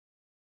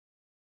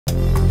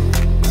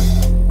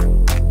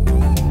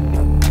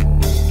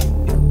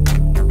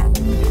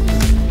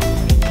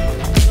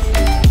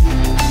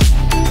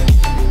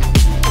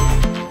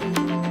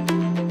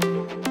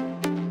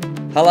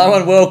Hello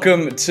and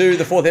welcome to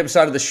the fourth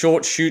episode of the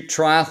Chute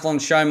Triathlon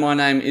Show. My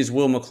name is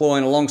Will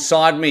McCloy.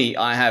 Alongside me,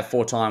 I have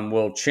four-time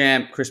world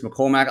champ Chris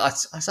McCormack. I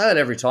say that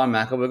every time,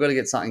 Macca. We've got to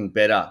get something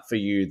better for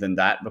you than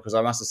that because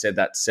I must have said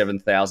that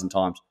 7,000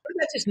 times.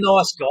 That's just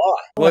nice guy.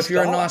 Well, if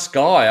you're a nice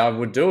guy, I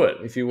would do it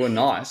if you were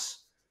nice.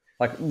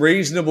 Like,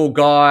 reasonable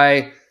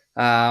guy,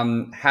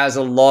 has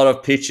a lot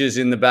of pictures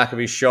in the back of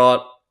his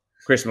shot,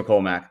 Chris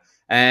McCormack.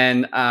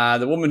 And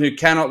the woman who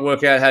cannot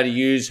work out how to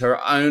use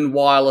her own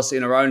wireless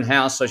in her own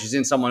house, so she's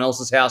in someone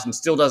else's house and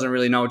still doesn't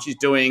really know what she's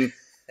doing.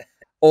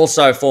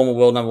 Also, former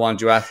world #1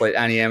 duathlete,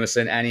 Annie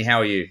Emerson. Annie, how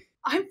are you?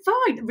 I'm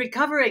fine,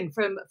 recovering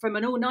from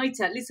an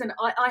all-nighter. Listen,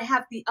 I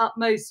have the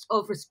utmost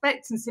of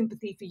respect and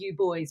sympathy for you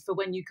boys for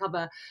when you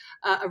cover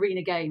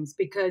arena games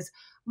because,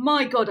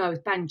 my God, I was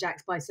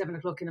bang-jacked by 7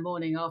 o'clock in the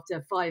morning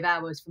after 5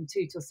 hours from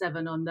 2 till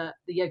 7 on the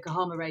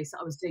Yokohama race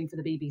that I was doing for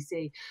the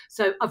BBC.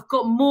 So I've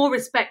got more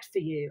respect for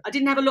you. I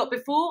didn't have a lot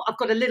before. I've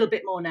got a little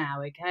bit more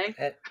now, okay?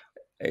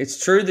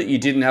 It's true that you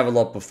didn't have a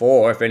lot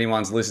before, if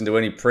anyone's listened to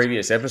any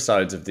previous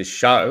episodes of this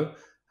show.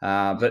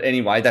 But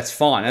anyway, that's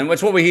fine. And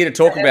that's what we're here to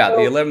talk about,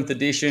 the 11th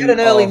edition. You had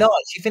an early night.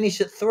 You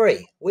finished at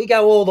 3. We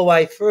go all the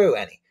way through,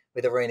 Annie,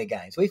 with arena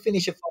games. We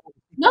finish at 5.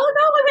 No,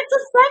 I went till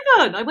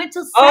 7. I went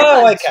till 7.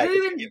 Oh, okay.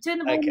 2 in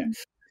the morning.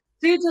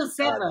 2 till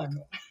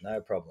 7.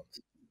 No problems.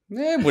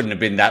 Yeah, it wouldn't have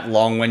been that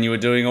long when you were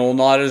doing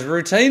all-nighters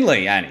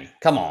routinely, Annie.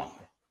 Come on.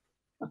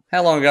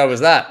 How long ago was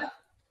that?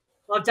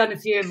 I've done a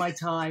few in my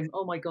time.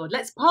 Oh, my God.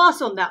 Let's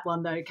pass on that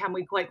one, though, can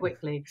we, quite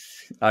quickly?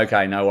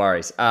 Okay, no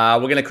worries.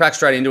 We're going to crack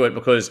straight into it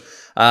because,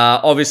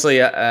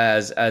 obviously,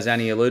 as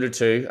Annie alluded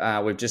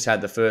to, we've just had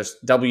the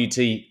first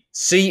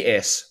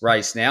WTCS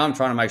race now. I'm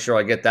trying to make sure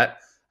I get that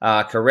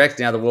correct.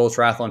 Now the World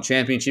Triathlon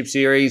Championship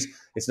Series.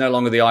 It's no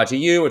longer the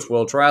ITU. It's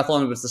World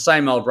Triathlon, but it's the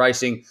same old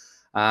racing.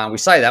 We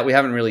say that. We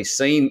haven't really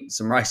seen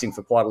some racing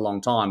for quite a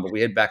long time, but we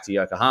head back to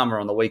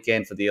Yokohama on the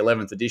weekend for the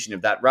 11th edition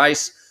of that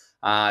race.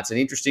 It's an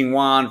interesting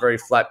one, very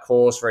flat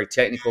course, very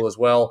technical as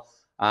well.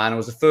 And it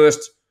was the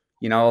first,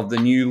 of the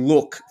new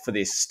look for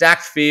this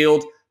stacked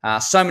field.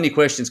 So many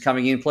questions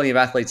coming in, plenty of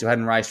athletes who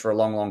hadn't raced for a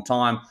long, long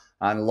time,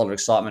 and a lot of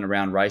excitement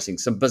around racing.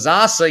 Some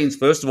bizarre scenes,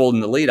 first of all, in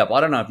the lead up.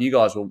 I don't know if you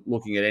guys were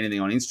looking at anything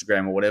on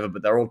Instagram or whatever,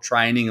 but they're all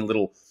training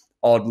in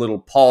odd little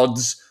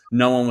pods.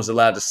 No one was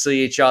allowed to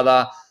see each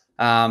other.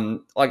 I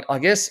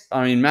guess,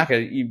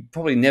 Macca, you've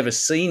probably never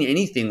seen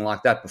anything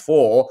like that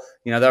before.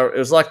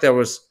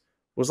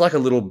 It was like a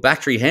little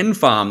battery hen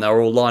farm. They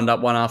were all lined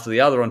up one after the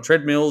other on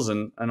treadmills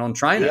and on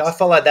trainers. Yeah, I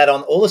followed that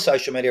on all the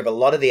social media of a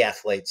lot of the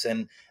athletes.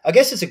 And I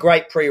guess it's a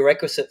great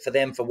prerequisite for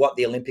them for what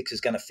the Olympics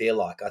is going to feel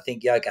like. I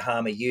think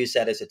Yokohama used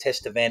that as a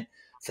test event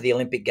for the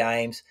Olympic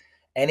Games.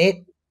 And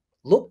it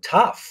looked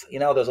tough.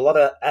 There was a lot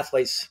of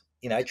athletes,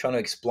 trying to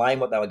explain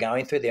what they were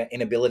going through, their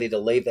inability to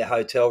leave their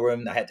hotel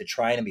room. They had to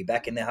train and be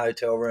back in their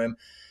hotel room.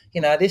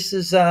 This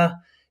is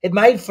it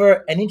made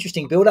for an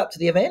interesting build-up to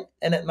the event,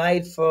 and it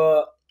made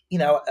for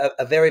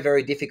a very,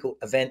 very difficult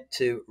event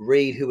to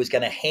read who was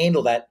going to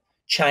handle that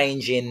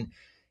change in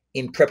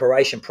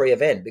preparation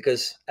pre-event.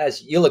 Because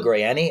as you'll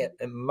agree, Annie,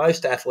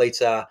 most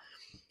athletes are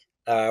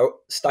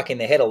stuck in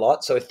their head a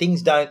lot. So if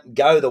things don't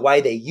go the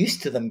way they're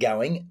used to them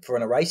going for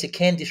in a race, it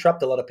can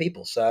disrupt a lot of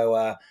people.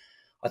 So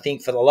I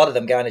think for a lot of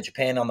them going to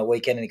Japan on the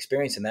weekend and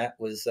experiencing that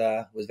was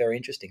very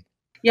interesting.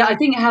 Yeah, I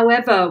think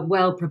however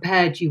well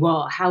prepared you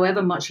are,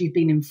 however much you've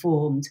been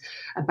informed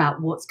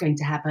about what's going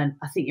to happen,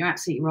 I think you're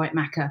absolutely right,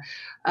 Macca.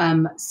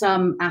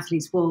 Some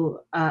athletes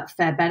will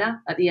fare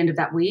better at the end of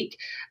that week.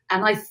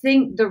 And I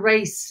think the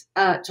race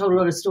told a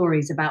lot of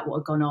stories about what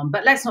had gone on.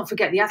 But let's not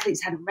forget the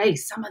athletes hadn't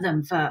raced, some of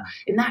them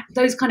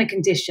those kind of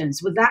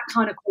conditions with that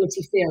kind of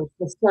quality field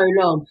for so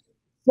long.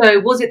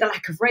 So was it the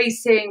lack of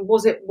racing?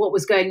 Was it what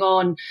was going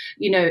on,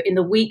 in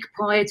the week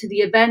prior to the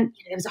event?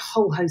 There was a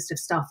whole host of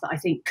stuff that I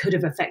think could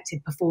have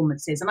affected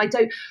performances. And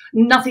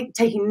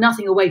taking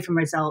nothing away from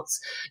results.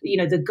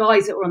 The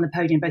guys that were on the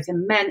podium, both the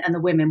men and the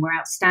women, were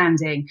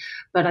outstanding.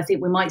 But I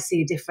think we might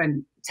see a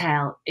different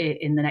tale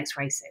in the next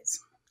races.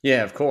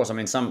 Yeah, of course.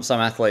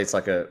 Some athletes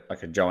like a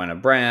Joanna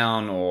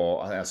Brown, or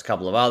I think there's a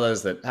couple of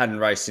others that hadn't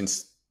raced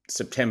since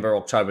September,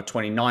 October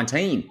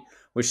 2019.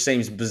 Which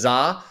seems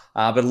bizarre,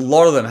 but a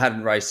lot of them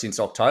hadn't raced since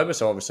October,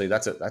 so obviously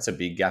that's a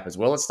big gap as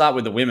well. Let's start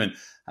with the women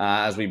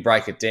as we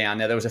break it down.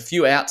 Now, there was a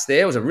few outs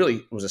there.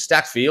 It was a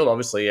stacked field.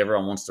 Obviously,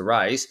 everyone wants to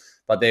race,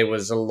 but there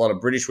was a lot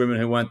of British women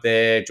who weren't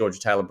there.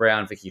 Georgia Taylor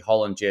Brown, Vicky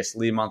Holland, Jess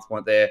Learmonth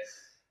weren't there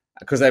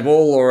because they've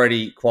all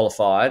already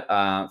qualified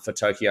for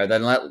Tokyo.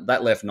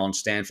 That left Non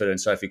Stanford and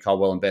Sophie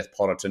Caldwell and Beth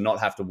Potter to not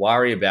have to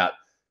worry about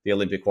the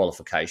Olympic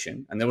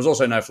qualification. And there was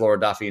also no Flora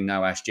Duffy and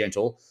no Ash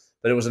Gentle.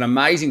 But it was an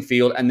amazing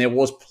field, and there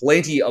was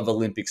plenty of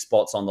Olympic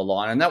spots on the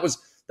line, and that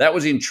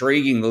was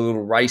intriguing. The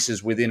little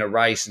races within a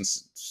race, and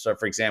so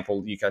for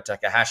example, Yuko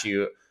Takahashi,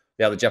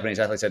 the other Japanese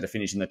athletes, had to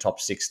finish in the top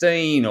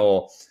 16,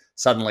 or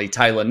suddenly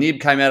Taylor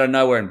Knibb came out of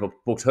nowhere and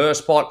booked her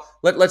spot.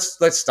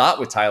 Let's start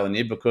with Taylor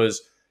Knibb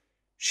because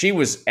she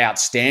was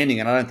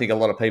outstanding, and I don't think a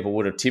lot of people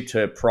would have tipped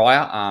her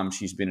prior.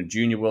 She's been a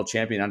junior world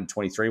champion, under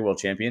 23 world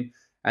champion,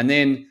 and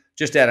then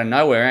just out of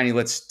nowhere, Annie,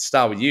 let's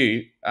start with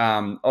you.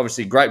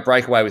 Obviously, great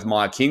breakaway with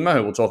Maya Kingma,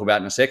 who we'll talk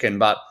about in a second,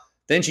 but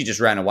then she just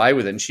ran away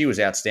with it, and she was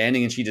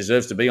outstanding, and she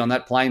deserves to be on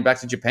that plane back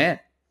to Japan.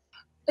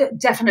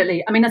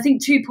 Definitely. I mean, I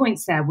think 2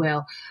 points there,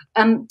 Will.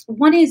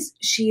 One is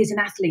she is an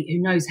athlete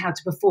who knows how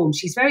to perform.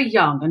 She's very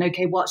young, and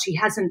okay, while she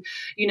hasn't,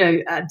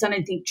 done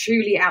anything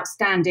truly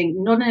outstanding,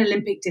 not an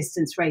Olympic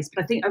distance race,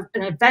 but I think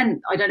an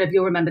event, I don't know if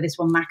you'll remember this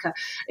one, Macca,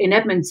 in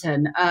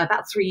Edmonton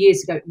about 3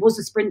 years ago. It was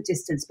a sprint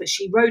distance, but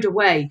she rode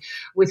away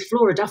with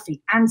Flora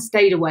Duffy and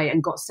stayed away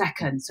and got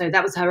second. So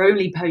that was her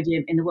only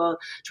podium in the World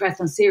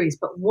Triathlon Series.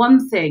 But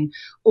one thing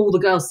all the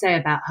girls say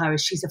about her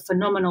is she's a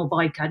phenomenal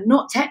biker.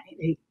 Not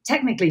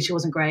technically she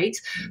wasn't great,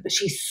 but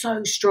she's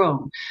so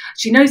strong.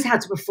 She knows how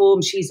to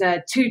perform. She's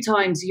a 2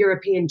 times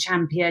European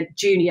champion,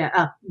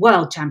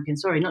 world champion,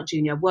 sorry, not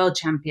junior, world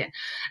champion.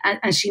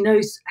 And she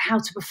knows how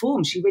to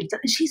perform. She really does.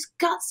 And she's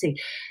gutsy.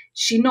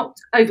 She knocked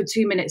over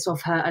 2 minutes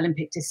off her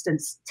Olympic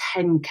distance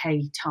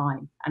 10K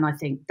time. And I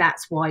think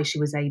that's why she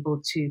was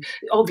able to,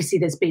 obviously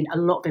there's been a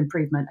lot of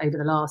improvement over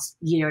the last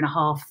year and a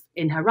half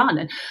in her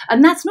run.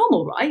 And that's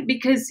normal, right?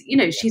 Because,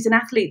 she's an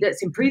athlete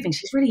that's improving.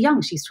 She's really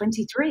young. She's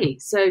 23.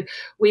 So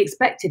we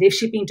expected, if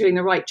she'd been doing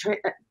the right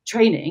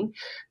training,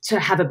 to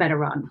have a better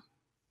run.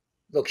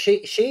 Look,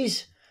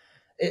 she's,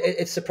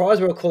 it's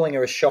surprising we're calling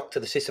her a shock to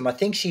the system. I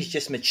think she's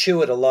just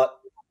matured a lot.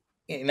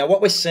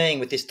 What we're seeing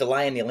with this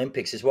delay in the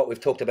Olympics is what we've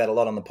talked about a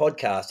lot on the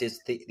podcast,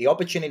 is the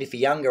opportunity for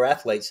younger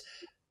athletes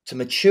to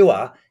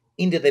mature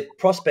into the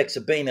prospects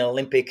of being an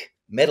Olympic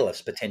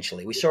medalist,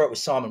 potentially. We saw it with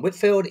Simon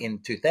Whitfield in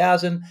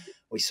 2000.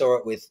 We saw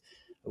it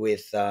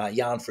with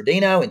Jan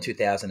Frodeno in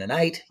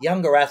 2008.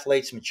 Younger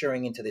athletes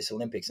maturing into this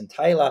Olympics. And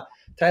Taylor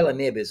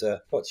Knibb is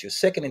she was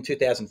second in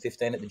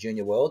 2015 at the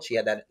Junior Worlds. She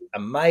had that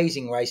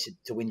amazing race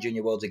to win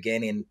Junior Worlds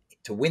again,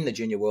 to win the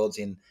Junior Worlds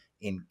in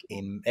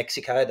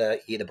Mexico,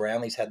 the year the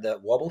Brownlees had the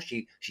wobble.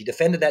 She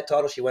defended that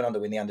title. She went on to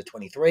win the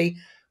under-23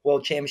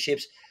 World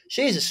Championships.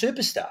 She's a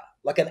superstar,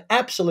 like an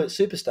absolute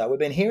superstar. We've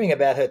been hearing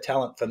about her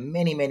talent for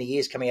many, many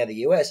years coming out of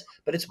the US,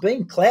 but it's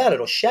been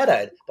clouded or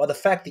shadowed by the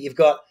fact that you've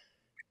got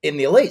in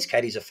the elites,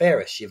 Katie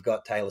Zaferes, you've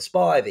got Taylor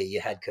Spivey,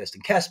 you had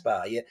Kirsten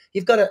Kasper,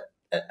 you've got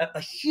a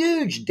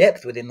huge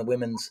depth within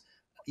the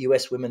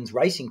US women's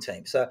racing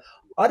team. So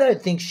I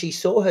don't think she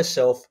saw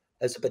herself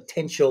as a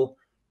potential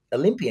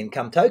Olympian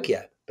come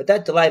Tokyo. But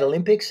that delayed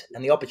Olympics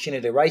and the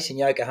opportunity to race in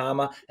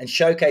Yokohama and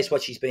showcase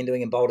what she's been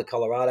doing in Boulder,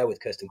 Colorado with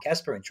Kirsten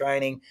Kasper in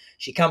training.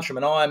 She comes from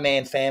an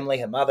Ironman family.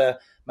 Her mother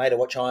made her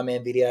watch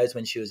Ironman videos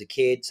when she was a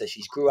kid. So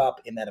she's grew up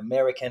in that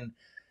American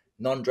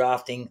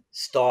non-drafting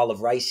style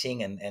of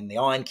racing and the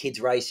Iron Kids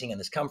racing, and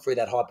has come through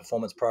that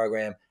high-performance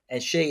program.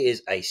 And she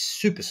is a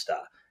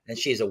superstar. And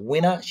she is a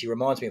winner. She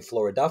reminds me of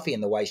Flora Duffy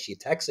in the way she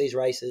attacks these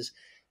races.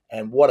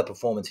 And what a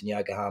performance in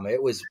Yokohama.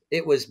 It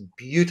was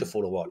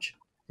beautiful to watch.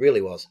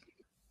 Really was.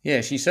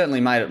 Yeah, she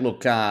certainly made it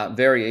look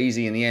very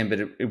easy in the end,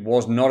 but it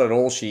was not at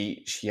all.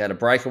 She had a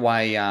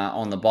breakaway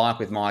on the bike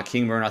with Maya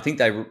Kingma, and I think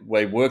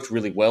they worked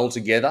really well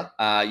together.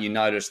 You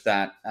noticed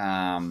that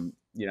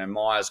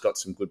Maya's got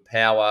some good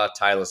power,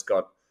 Taylor's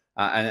got,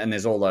 and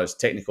there's all those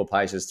technical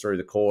paces through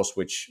the course,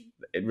 which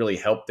it really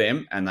helped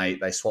them, and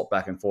they swapped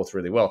back and forth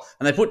really well.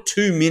 And they put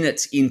 2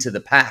 minutes into the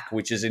pack,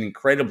 which is an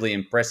incredibly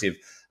impressive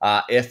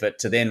effort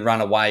to then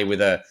run away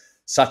with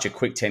such a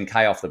quick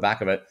 10K off the back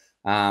of it.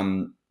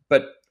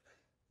 But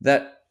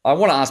that I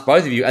want to ask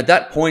both of you, at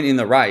that point in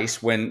the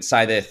race, when,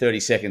 say, they're 30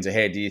 seconds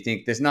ahead, do you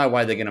think there's no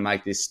way they're going to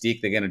make this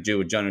stick? They're going to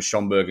do a Jonas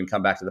Schomburg and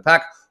come back to the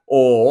pack?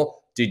 Or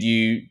did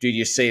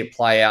you see it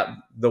play out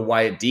the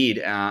way it did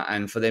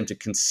and for them to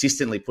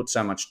consistently put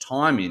so much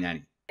time in,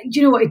 Annie? Do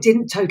you know what? It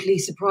didn't totally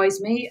surprise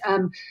me.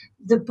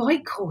 The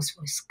bike course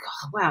was,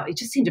 wow, it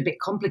just seemed a bit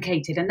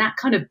complicated. And that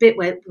kind of bit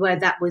where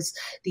that was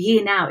the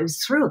year now, it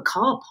was through a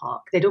car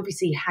park. They'd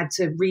obviously had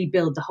to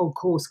rebuild the whole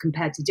course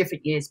compared to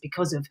different years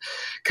because of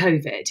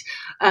COVID.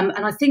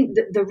 And I think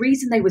that the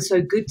reason they were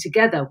so good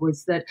together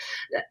was that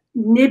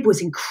Knibb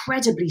was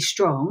incredibly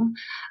strong,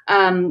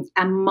 and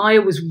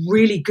Maya was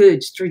really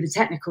good through the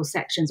technical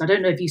sections. I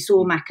don't know if you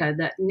saw, Macca,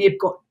 that Knibb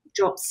got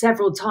dropped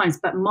several times,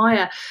 but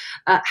Maya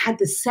had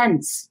the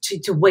sense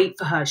to wait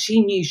for her. She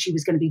knew she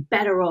was going to be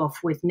better off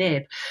with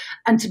Knibb.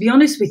 And to be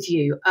honest with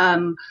you,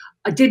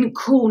 I didn't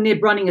call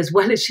Knibb running as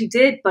well as she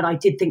did, but I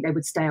did think they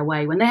would stay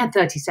away. When they had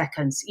 30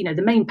 seconds,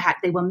 the main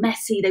pack, they were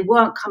messy. They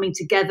weren't coming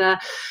together.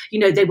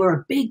 They were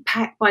a big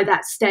pack by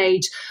that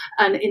stage.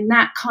 And in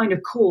that kind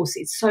of course,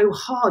 it's so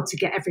hard to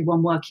get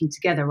everyone working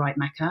together, right,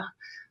 Macca?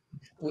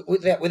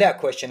 Without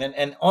question.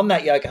 And on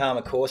that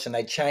Yokohama course, and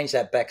they changed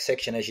that back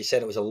section, as you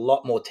said, it was a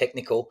lot more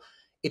technical.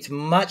 It's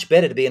much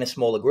better to be in a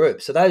smaller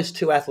group. So those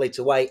two athletes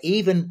away,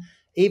 even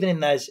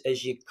in those,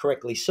 as you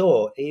correctly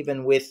saw,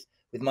 even with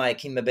Maya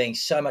Kingma being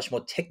so much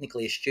more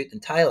technically astute than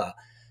Taylor,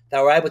 they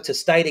were able to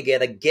stay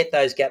together, get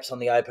those gaps on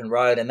the open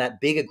road, and that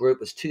bigger group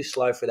was too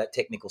slow for that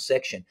technical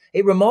section.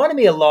 It reminded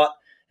me a lot,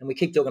 and we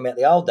keep talking about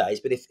the old days,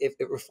 but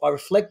if I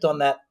reflect on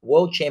that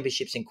World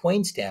Championships in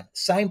Queenstown,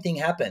 same thing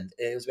happened.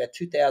 It was about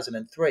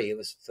 2003. It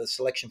was for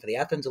selection for the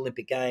Athens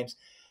Olympic Games.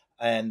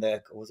 and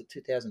was it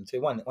 2002?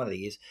 One of the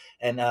years,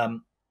 and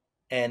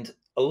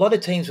a lot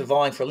of teams were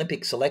vying for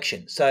Olympic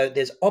selection. So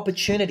there's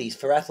opportunities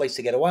for athletes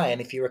to get away.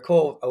 And if you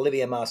recall,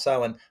 Olivia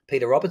Marceau and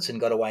Peter Robertson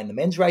got away in the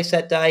men's race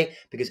that day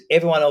because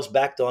everyone else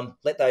backed on,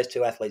 let those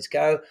two athletes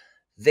go.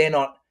 They're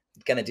not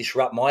going to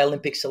disrupt my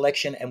Olympic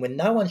selection. And when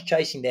no one's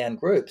chasing down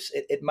groups,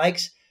 it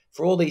makes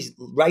for all these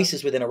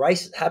races within a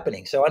race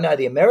happening. So I know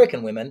the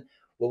American women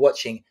were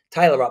watching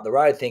Taylor up the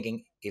road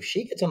thinking, if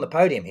she gets on the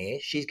podium here,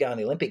 she's going to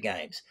the Olympic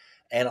Games.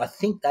 And I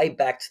think they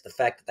backed the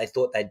fact that they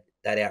thought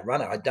they'd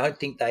outrun her. I don't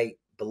think they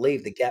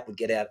believed the gap would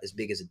get out as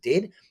big as it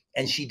did.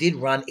 And she did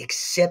run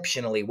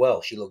exceptionally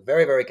well. She looked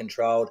very, very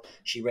controlled.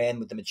 She ran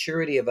with the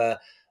maturity of an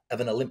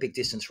Olympic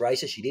distance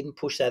racer. She didn't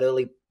push that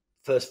early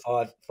first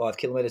five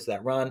kilometers of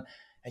that run.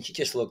 And she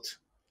just looked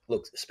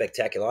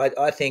spectacular.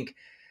 I think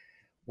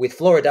with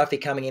Flora Duffy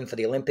coming in for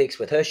the Olympics,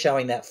 with her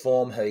showing that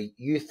form, her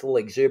youthful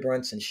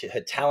exuberance and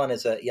her talent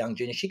as a young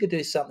junior, she could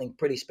do something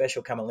pretty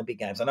special come Olympic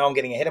Games. I know I'm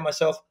getting ahead of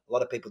myself. A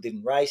lot of people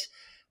didn't race.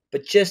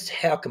 But just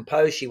how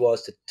composed she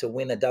was to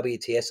win a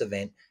WTS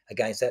event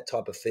against that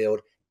type of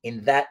field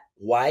in that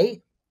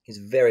way is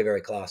very,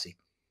 very classy.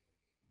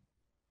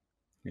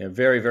 Yeah,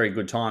 very, very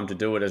good time to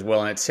do it as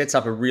well. And it sets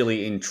up a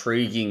really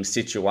intriguing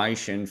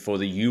situation for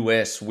the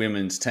US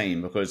women's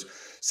team because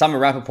Summer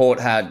Rappaport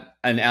had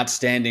an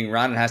outstanding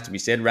run, it has to be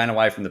said, ran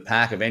away from the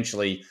pack,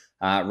 eventually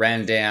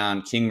ran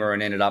down Kingma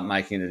and ended up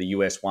making it a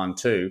US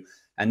 1-2.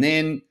 And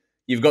then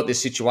you've got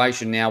this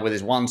situation now where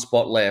there's one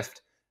spot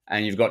left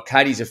and you've got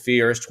Katie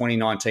Zaferes,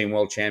 2019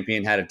 world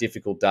champion, had a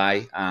difficult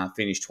day,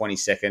 finished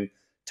 22nd.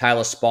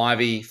 Taylor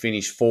Spivey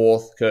finished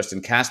 4th.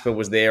 Kirsten Casper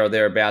was there or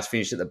thereabouts,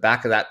 finished at the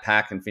back of that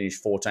pack and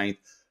finished 14th.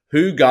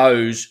 Who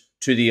goes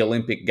to the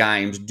Olympic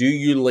Games? Do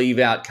you leave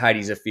out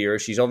Katie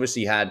Zaferes? She's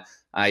obviously had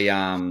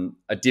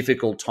a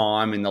difficult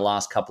time in the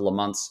last couple of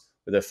months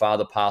with her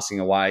father passing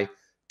away.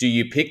 Do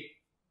you pick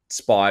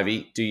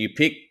Spivey? Do you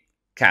pick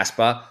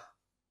Casper?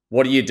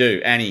 What do you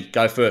do? Annie,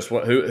 go first.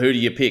 Who do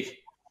you pick?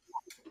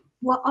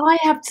 Well, I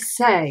have to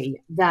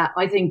say that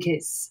I think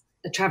it's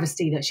a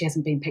travesty that she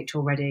hasn't been picked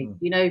already.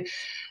 You know,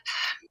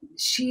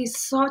 she's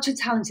such a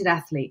talented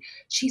athlete.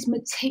 She's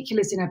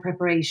meticulous in her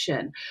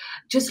preparation.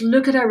 Just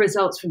look at her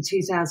results from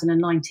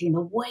 2019,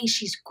 the way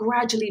she's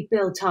gradually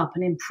built up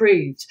and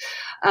improved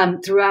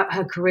throughout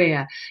her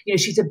career. You know,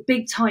 she's a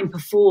big-time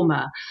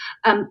performer.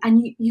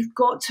 And you've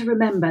got to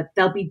remember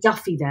there'll be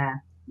Duffy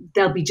there.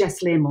 There'll be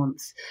Jess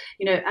Learmonth,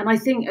 you know, and I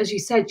think, as you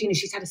said, you know,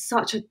 she's had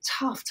such a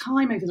tough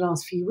time over the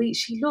last few weeks.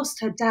 She lost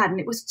her dad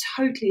and it was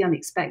totally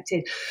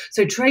unexpected.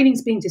 So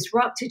training's been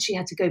disrupted. She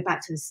had to go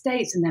back to the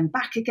States and then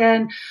back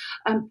again.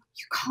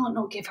 You can't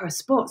not give her a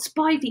spot.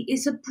 Spivey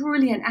is a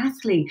brilliant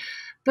athlete,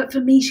 but for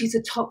me, she's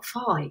a top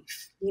 5,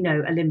 you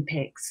know,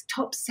 Olympics,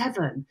 top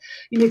 7.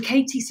 You know,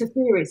 Katie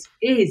Zaferes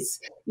is,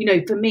 you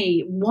know, for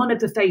me, one of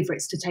the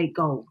favourites to take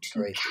gold.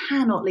 You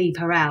cannot leave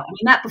her out. I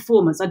mean, that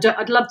performance,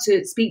 I'd love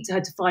to speak to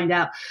her to find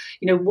out,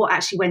 you know, what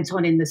actually went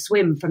on in the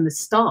swim from the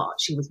start.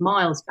 She was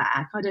miles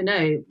back. I don't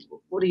know.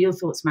 What are your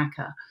thoughts,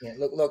 Macca? Yeah,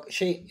 look.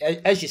 She,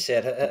 as you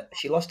said,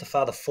 she lost her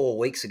father 4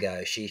 weeks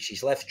ago.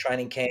 She's left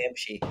training camp.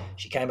 She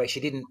came back.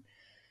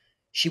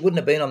 She wouldn't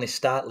have been on this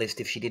start list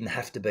if she didn't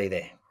have to be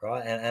there,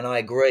 right? And I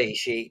agree.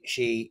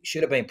 She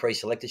should have been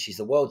pre-selected. She's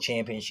the world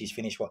champion. She's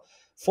finished 4th,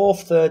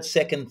 3rd,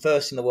 2nd,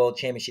 1st in the World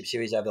Championship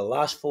Series over the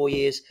last 4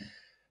 years.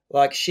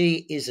 Like,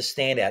 she is a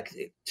standout.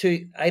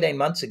 18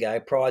 months ago,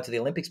 prior to the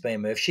Olympics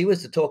being moved, she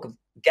was the talk of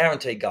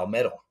guaranteed gold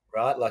medal,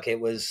 right? Like, it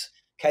was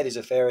Katie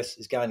Zaferes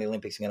is going to the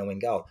Olympics and going to win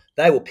gold.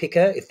 They will pick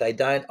her. If they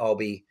don't, I'll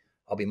be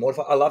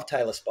mortified. I love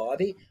Taylor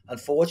Spivey.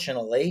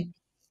 Unfortunately,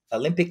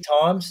 Olympic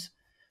times,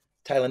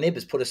 Taylor Knibb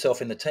has put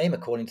herself in the team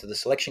according to the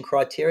selection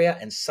criteria,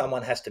 and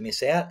someone has to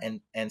miss out,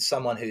 and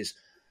someone who's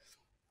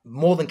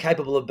more than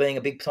capable of being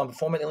a big-time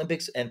performer in the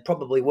Olympics and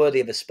probably worthy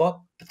of a spot.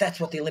 But that's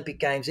what the Olympic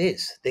Games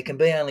is. There can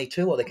be only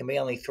 2 or there can be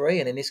only 3,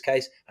 and in this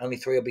case, only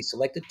 3 will be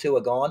selected. 2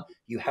 are gone.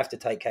 You have to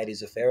take Katie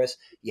Zaferes.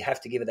 You have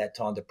to give her that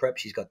time to prep.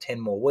 She's got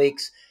 10 more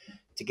weeks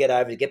to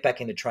get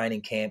back into training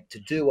camp, to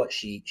do what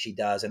she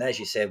does. And as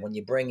you said, when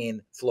you bring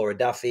in Flora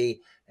Duffy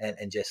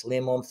and Jess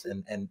Learmonth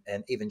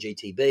and even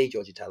GTB,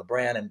 Georgia Taylor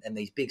Brown, and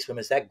these big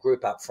swimmers, that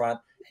group up front,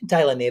 and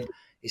Taylor Knibb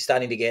is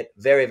starting to get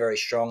very, very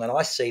strong. And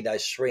I see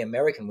those 3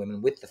 American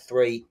women with the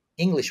 3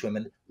 English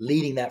women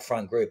leading that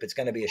front group. It's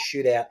going to be a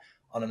shootout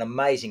on an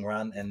amazing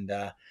run. And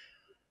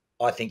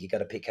I think you've got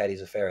to pick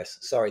Katie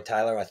Zaferes. Sorry,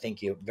 Taylor. I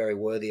think you're very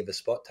worthy of a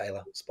spot,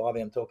 Taylor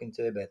Spivey I'm talking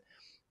to, but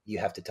you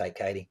have to take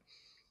Katie.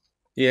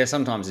 Yeah,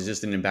 sometimes it's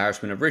just an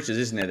embarrassment of riches,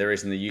 isn't there? There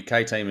is in the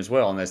UK team as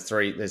well, and there's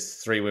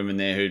three women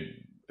there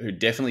who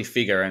definitely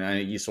figure.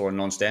 And you saw a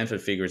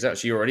non-Stanford figure is that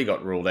she already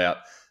got ruled out.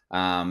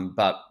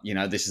 But you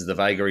know, this is the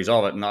vagaries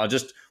of it. And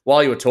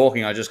while you were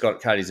talking, I just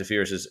got Katie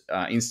Zaferes'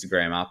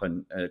 Instagram up,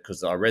 and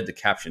because I read the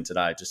caption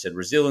today, it just said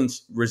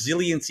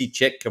resiliency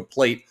check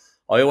complete.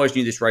 I always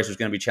knew this race was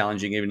going to be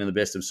challenging, even in the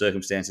best of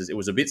circumstances. It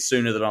was a bit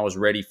sooner than I was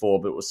ready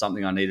for, but it was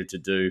something I needed to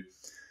do.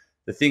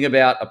 The thing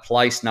about a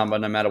place number,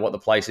 no matter what the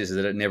place is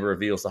that it never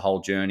reveals the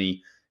whole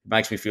journey. It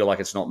makes me feel like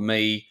it's not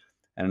me.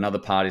 and another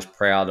part is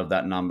proud of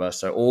that number.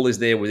 So all is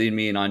there within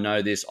me, and I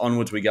know this.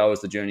 Onwards we go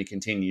as the journey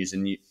continues.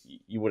 And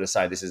you would have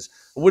said this is,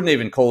 I wouldn't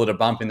even call it a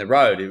bump in the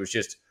road. It was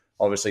just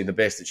obviously the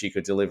best that she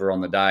could deliver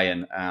on the day,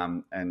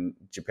 and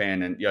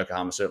Japan and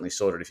Yokohama certainly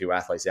sorted a few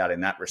athletes out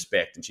in that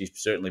respect, and she's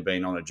certainly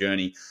been on a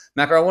journey.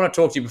 Macca, I want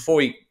to talk to you before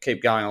we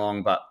keep going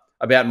along, but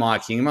about Maya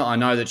Kingma. I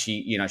know that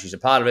she's a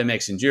part of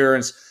MX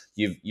Endurance.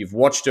 You've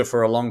watched her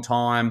for a long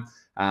time.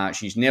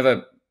 She's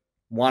never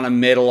won a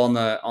medal on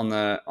the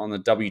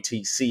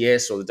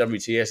WTCS, or the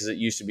WTS as it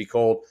used to be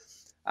called,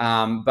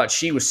 but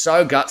she was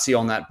so gutsy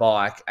on that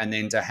bike, and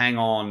then to hang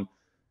on.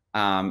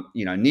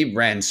 Knibb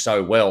ran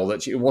so well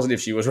that it wasn't if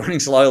she was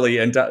running slowly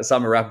and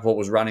Summer Rappaport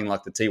was running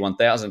like the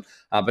T1000,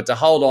 but to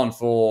hold on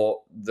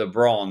for the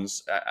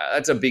bronze,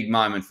 that's a big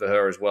moment for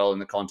her as well in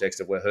the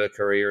context of where her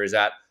career is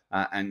at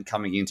and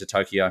coming into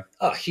Tokyo.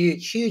 Oh,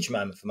 huge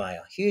moment for Maya.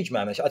 Huge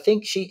moment. I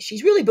think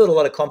she's really built a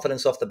lot of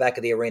confidence off the back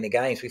of the Arena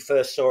Games. We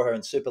first saw her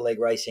in Super League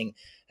racing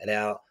at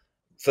our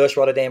first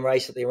Rotterdam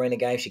race at the Arena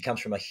Games. She comes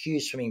from a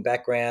huge swimming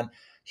background.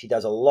 She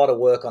does a lot of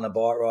work on her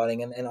bike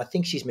riding, and I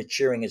think she's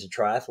maturing as a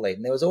triathlete.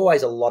 And there was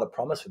always a lot of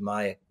promise with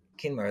Maya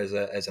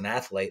Kingma as an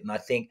athlete. And I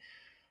think,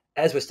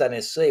 as we're starting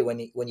to see, when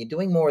you're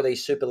doing more of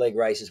these Super League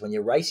races, when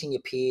you're racing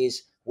your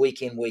peers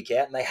week in, week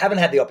out, and they haven't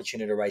had the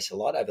opportunity to race a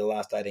lot over the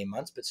last 18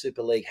 months, but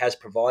Super League has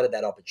provided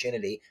that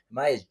opportunity.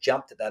 Maya's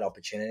jumped at that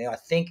opportunity. I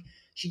think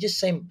she just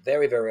seemed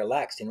very, very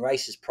relaxed. In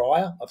races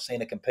prior, I've seen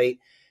her compete.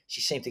 She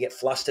seemed to get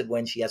flustered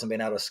when she hasn't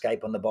been able to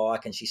escape on the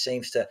bike, and she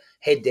seems to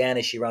head down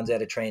as she runs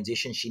out of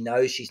transition. She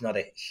knows she's not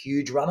a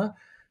huge runner,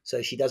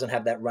 so she doesn't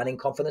have that running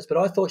confidence. But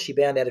I thought she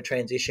bound out of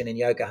transition in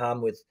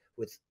Yokohama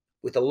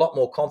with a lot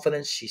more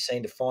confidence. She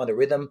seemed to find a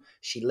rhythm.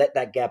 She let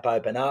that gap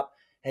open up,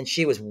 and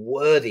she was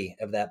worthy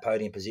of that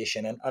podium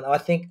position. And I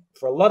think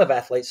for a lot of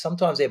athletes,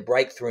 sometimes they're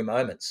breakthrough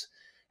moments,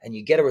 and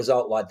you get a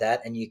result like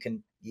that, and you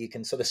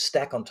can sort of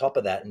stack on top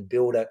of that and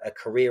build a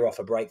career off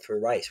a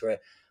breakthrough race where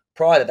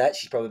prior to that,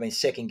 she's probably been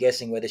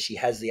second-guessing whether she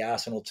has the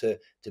arsenal to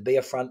be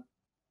a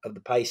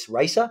front-of-the-pace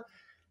racer.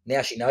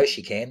 Now she knows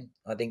she can.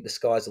 I think the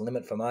sky's the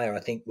limit for Maya.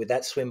 I think with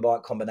that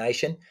swim-bike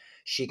combination,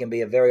 she can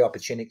be a very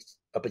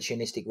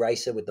opportunistic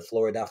racer with the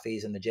Flora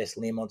Duffys and the Jess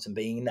Learmonts, and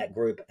being in that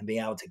group and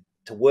being able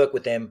to work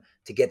with them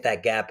to get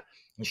that gap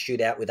and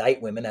shoot out with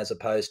 8 women as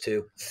opposed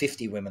to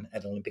 50 women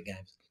at the Olympic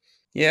Games.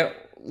 Yeah,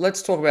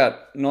 let's talk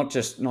about not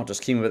just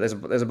Kingma,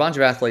 but there's a bunch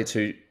of athletes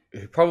who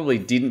probably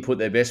didn't put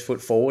their best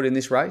foot forward in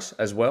this race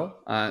as well,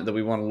 that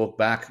we want to look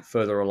back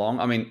further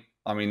along. I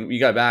mean, you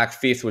go back,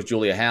 5th was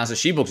Julia Hauser.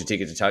 She booked a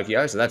ticket to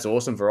Tokyo, so that's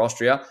awesome for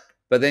Austria.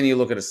 But then you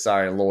look at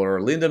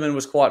Laura Lindemann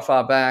was quite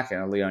far back,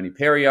 and Leonie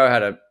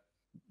Perriot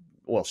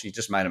she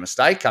just made a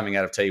mistake coming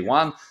out of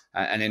T1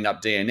 and ended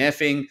up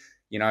DNFing.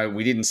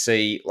 We didn't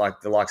see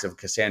like the likes of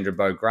Cassandra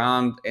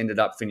Beaugrand ended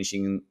up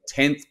finishing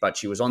 10th, but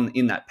she was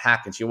in that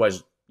pack, and she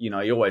always, you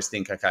always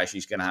think, okay,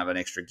 she's going to have an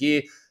extra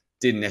gear.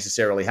 Didn't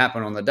necessarily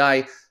happen on the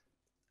day.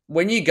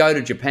 When you go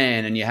to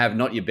Japan and you have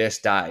not your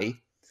best day,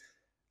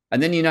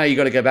 and then you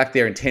got to go back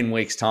there in 10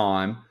 weeks'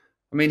 time,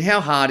 I mean, how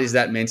hard is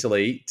that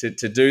mentally to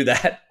do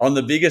that on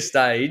the bigger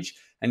stage?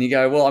 And you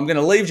go, well, I'm going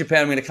to leave Japan,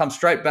 I'm going to come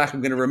straight back,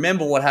 I'm going to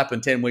remember what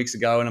happened 10 weeks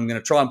ago, and I'm going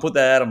to try and put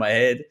that out of my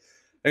head.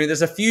 I mean,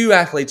 there's a few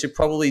athletes who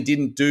probably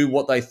didn't do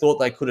what they thought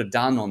they could have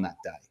done on that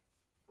day.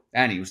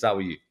 Annie, we'll start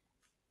with you.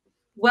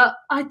 Well,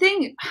 I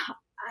think,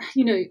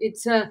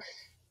 it's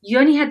you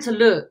only had to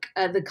look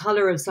at the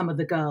colour of some of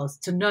the girls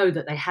to know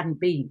that they hadn't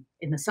been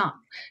in the sun.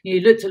 You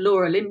looked at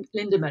Laura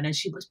Lindemann, and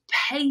she was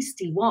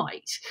pasty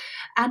white.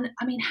 And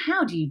I mean,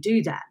 how do you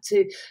do that?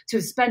 To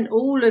have spent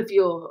all of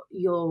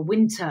your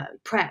winter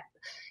prep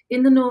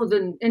in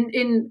Northern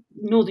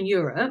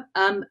Europe,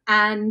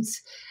 and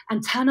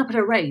turn up at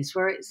a race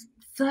where it's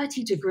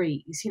 30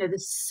 degrees, the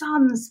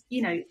sun's,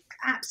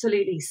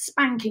 absolutely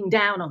spanking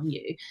down on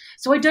you.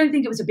 So I don't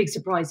think it was a big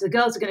surprise. The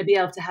girls are going to be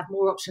able to have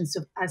more options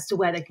as to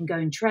where they can go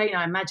and train.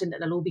 I imagine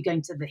that they'll all be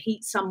going to the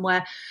heat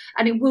somewhere,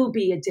 and it will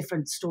be a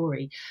different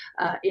story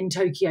in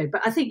Tokyo.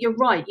 But I think you're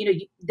right.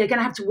 They're going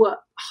to have to work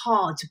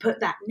hard to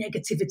put that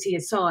negativity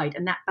aside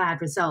and that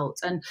bad result.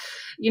 And,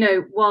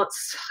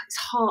 whilst it's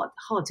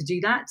hard to do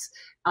that,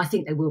 I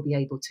think they will be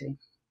able to.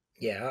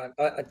 Yeah,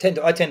 I tend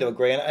to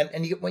agree.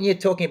 And when you're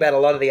talking about a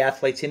lot of the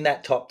athletes in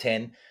that top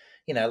 10,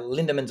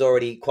 Lindemann's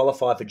already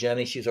qualified for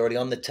Germany. She's already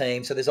on the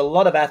team. So there's a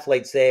lot of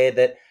athletes there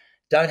that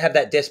don't have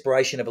that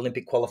desperation of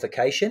Olympic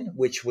qualification,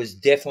 which was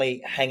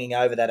definitely hanging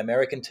over that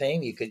American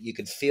team. You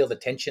could feel the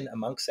tension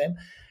amongst them.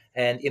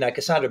 And,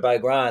 Cassandra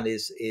Beaugrand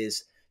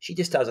is she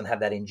just doesn't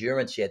have that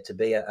endurance yet to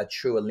be a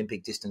true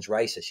Olympic distance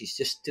racer. She's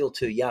just still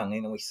too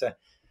young.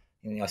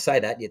 I say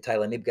that, yet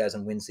Taylor Knibb goes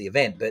and wins the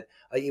event. But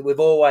we've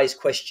always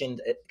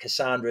questioned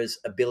Cassandra's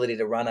ability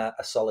to run a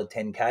solid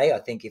 10K. I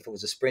think if it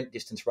was a sprint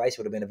distance race, it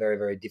would have been a very,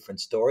 very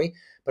different story.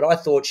 But I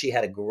thought she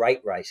had a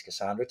great race,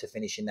 Cassandra, to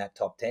finish in that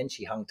top 10.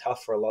 She hung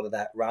tough for a lot of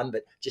that run,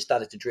 but just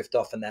started to drift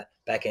off in that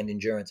back-end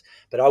endurance.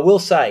 But I will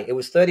say, it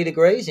was 30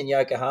 degrees in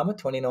Yokohama,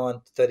 29,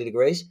 30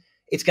 degrees.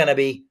 It's going to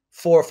be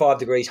 4 or 5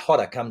 degrees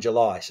hotter come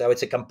July. So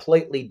it's a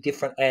completely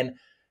different, and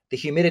the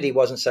humidity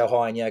wasn't so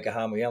high in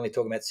Yokohama. We're only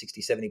talking about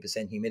 60,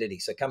 70% humidity.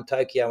 So come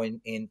Tokyo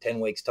in 10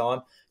 weeks'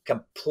 time,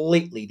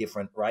 completely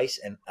different race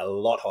and a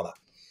lot hotter.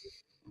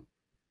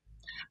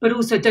 But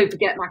also don't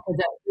forget, Macca,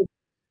 that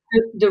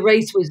the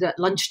race was at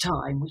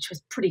lunchtime, which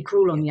was pretty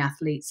cruel on the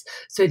athletes.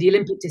 So the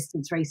Olympic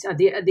distance race at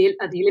the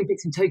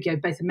Olympics in Tokyo,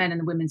 both the men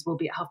and the women's will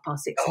be at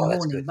 6:30 in the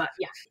morning. Good. But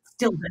yeah,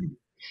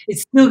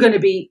 it's still going to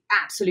be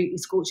absolutely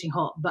scorching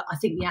hot. But I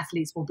think the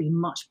athletes will be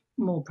much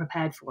more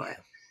prepared for it.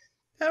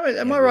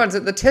 Am I right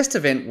that the test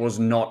event was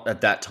not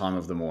at that time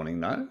of the morning,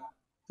 no?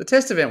 The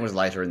test event was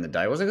later in the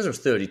day, wasn't it? Because it was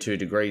 32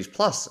 degrees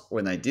plus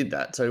when they did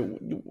that. So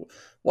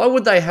why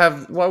would they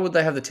have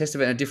the test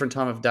event at a different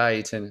time of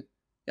day?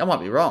 I might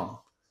be wrong,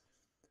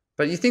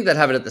 but you think they'd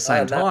have it at the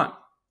same time?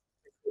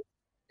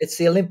 It's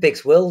the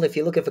Olympics, Will. If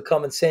you're looking for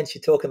common sense,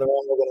 you're talking the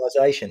wrong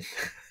organisation.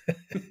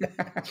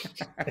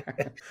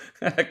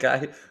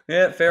 Okay,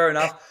 yeah, fair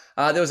enough.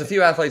 There was a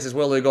few athletes as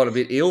well who got a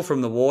bit ill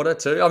from the water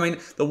too. I mean,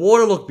 the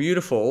water looked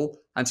beautiful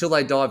until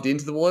they dived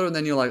into the water, and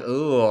then you're like,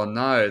 oh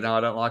no, I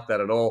don't like that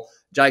at all.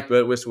 Jake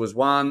Birtwistle was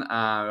one.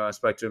 I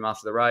spoke to him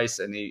after the race,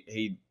 and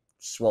he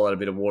swallowed a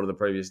bit of water the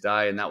previous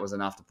day, and that was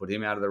enough to put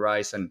him out of the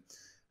race. And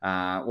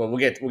we'll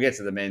get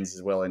to the men's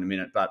as well in a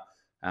minute, but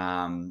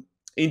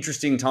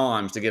interesting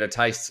times to get a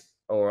taste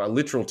or a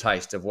literal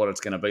taste of what it's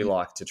going to be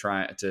like to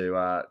try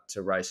to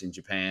race in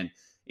Japan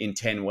in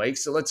 10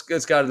 weeks. So let's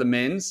go to the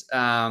men's.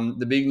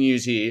 The big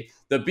news here,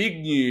 the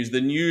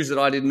news that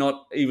I did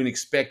not even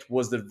expect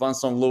was that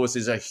Vincent Lewis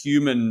is a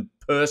human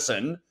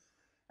person,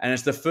 and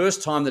it's the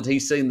first time that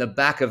he's seen the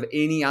back of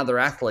any other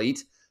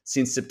athlete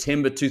since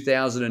September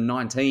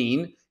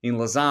 2019 in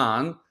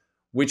Lausanne,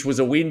 which was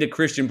a win to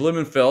Kristian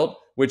Blummenfelt,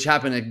 which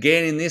happened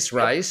again in this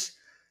race.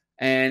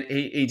 And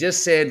he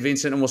just said,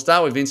 Vincent, and we'll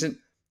start with Vincent,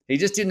 he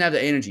just didn't have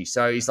the energy.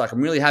 So he's like,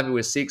 I'm really happy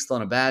with sixth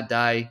on a bad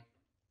day.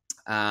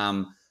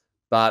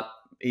 But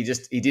he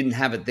didn't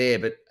have it there.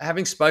 But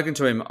having spoken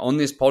to him on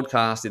this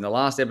podcast in the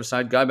last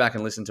episode, go back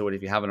and listen to it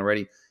if you haven't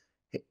already.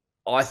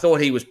 I thought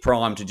he was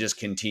primed to just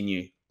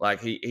continue.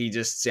 Like he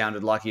just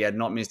sounded like he had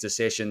not missed a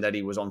session, that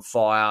he was on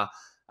fire.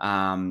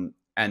 And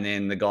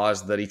then the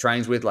guys that he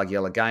trains with, like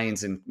Jelle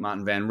Gaines and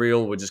Martin Van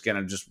Riel, were just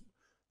going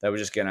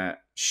to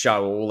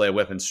show all their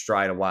weapons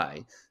straight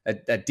away.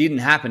 That didn't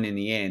happen in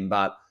the end,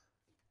 but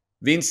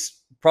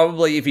Vince,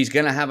 probably if he's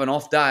going to have an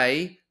off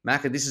day,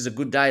 Macca, this is a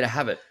good day to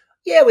have it.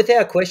 Yeah,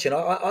 without question.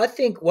 I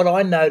think what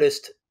I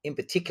noticed in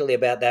particularly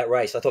about that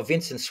race, I thought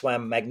Vincent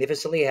swam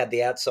magnificently. He had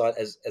the outside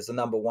as the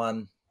number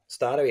one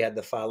starter. He had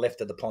the far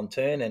left of the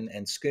pontoon,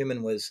 and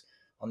Schoeman was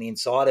on the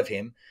inside of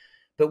him.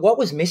 But what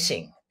was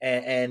missing,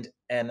 and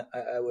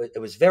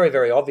it was very,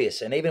 very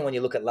obvious, and even when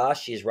you look at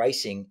last year's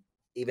racing,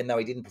 even though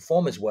he didn't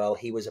perform as well,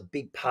 he was a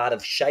big part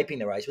of shaping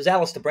the race, was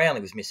Alistair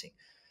Brownlee was missing.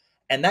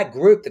 And that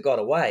group that got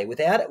away,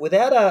 without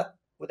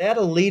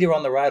a leader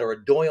on the road or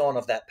a doyen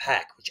of that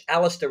pack, which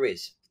Alistair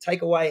is,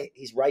 take away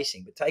his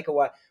racing, but take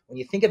away, when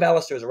you think of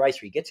Alistair as a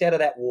racer, he gets out of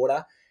that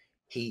water,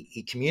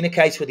 he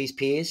communicates with his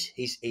peers,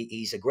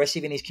 he's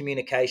aggressive in his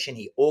communication,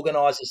 he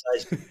organises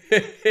those.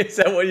 Is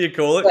that what you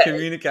call it, but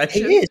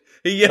communication? He is.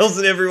 He yells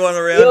at everyone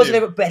around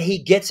him. But he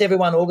gets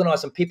everyone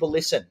organised and people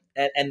listen,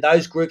 and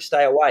those groups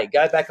stay away.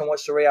 Go back and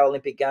watch the Rio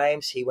Olympic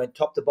Games. He went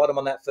top to bottom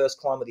on that first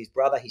climb with his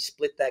brother. He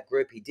split that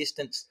group. He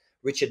distanced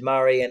Richard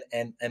Murray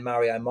and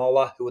Mario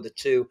Mola, who were the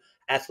two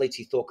athletes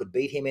he thought could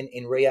beat him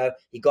in Rio.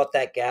 He got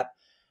that gap.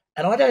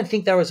 And I don't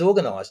think they were as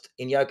organised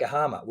in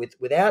Yokohama.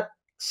 Without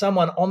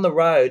someone on the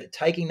road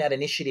taking that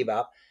initiative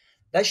up,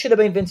 that should have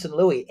been Vincent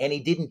Luis, and he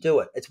didn't do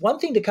it. It's one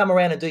thing to come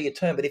around and do your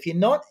turn, but if you're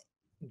not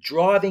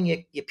driving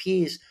your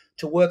peers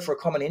to work for a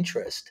common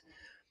interest,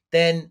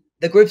 then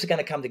the groups are going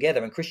to come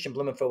together. And Kristian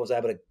Blummenfelt was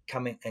able to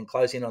come in and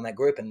close in on that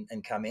group and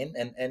come in.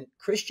 And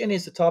Kristian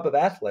is the type of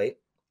athlete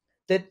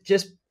that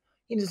just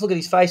look at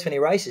his face when he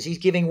races. He's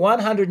giving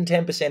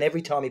 110%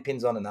 every time he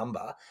pins on a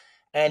number,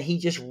 and he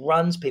just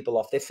runs people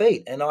off their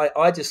feet. And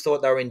I just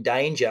thought they were in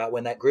danger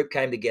when that group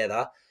came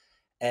together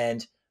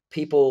and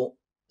people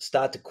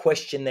start to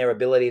question their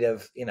ability to,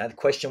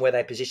 question where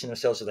they position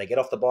themselves as they get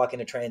off the bike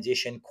in a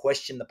transition,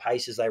 question the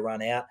paces they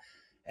run out.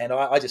 And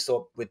I just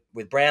thought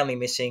with Brownlee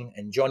missing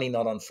and Johnny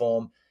not on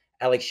form,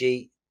 Alex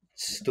Yee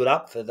stood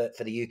up for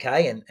the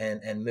UK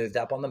and moved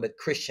up on them. But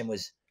Kristian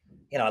was,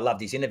 I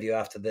loved his interview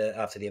after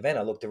the event.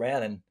 I looked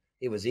around and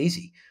it was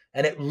easy.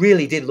 And it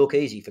really did look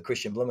easy for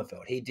Kristian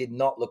Blummenfelt. He did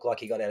not look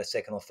like he got out of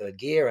second or third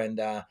gear, and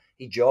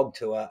he jogged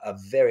to a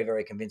very,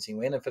 very convincing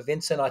win. And for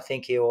Vincent, I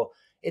think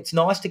it's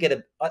nice to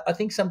get I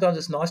think sometimes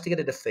it's nice to get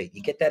a defeat.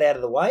 You get that out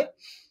of the way.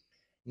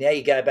 Now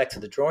you go back to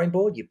the drawing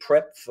board. You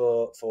prep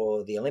for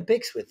the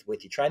Olympics with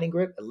your training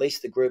group. At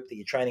least the group that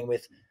you're training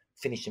with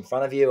finished in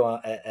front of you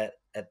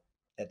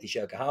at this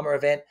Yokohama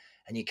event,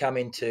 and you come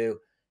into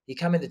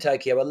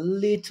Tokyo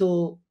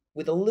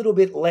with a little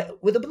bit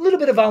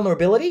of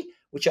vulnerability,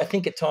 which I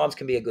think at times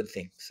can be a good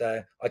thing.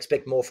 So I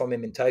expect more from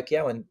him in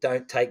Tokyo, and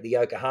don't take the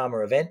Yokohama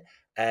event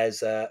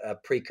as a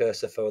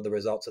precursor for the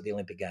results of the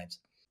Olympic Games.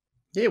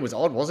 Yeah, it was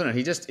odd, wasn't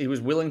it? He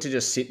was willing to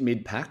just sit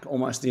mid-pack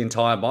almost the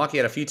entire bike. He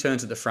had a few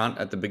turns at the front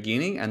at the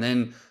beginning, and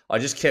then I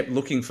just kept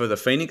looking for the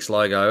Phoenix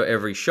logo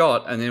every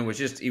shot, and then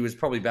he was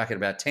probably back at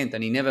about 10th,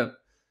 and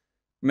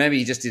maybe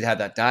he just did have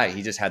that day.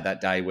 He just had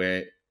that day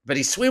but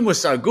his swim was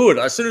so good.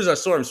 As soon as I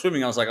saw him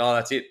swimming, I was like, oh,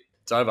 that's it.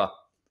 It's over.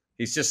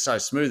 He's just so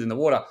smooth in the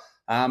water.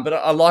 But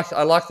I like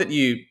that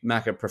you,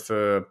 Macca,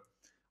 prefer.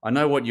 I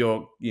know what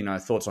your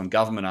thoughts on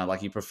government are.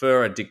 Like, you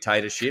prefer a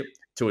dictatorship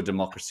to a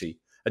democracy.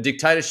 A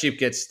dictatorship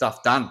gets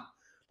stuff done.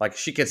 Like,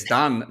 shit gets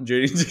done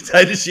during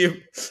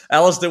dictatorship.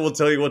 Alistair will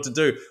tell you what to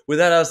do.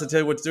 Without Alistair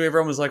telling you what to do,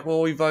 everyone was like,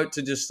 well, we vote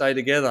to just stay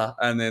together,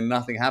 and then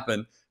nothing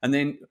happened. And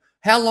then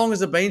how long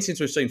has it been since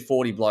we've seen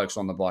 40 blokes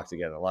on the bike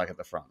together, like at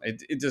the front?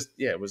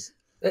 It was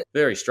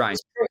very strange.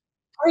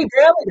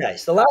 Pre-Brownlee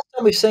days. The last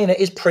time we've seen it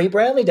is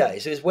pre-Brownlee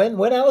days. It was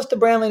when Alistair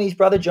Brownlee and his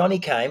brother Johnny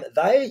came.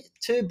 They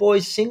two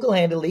boys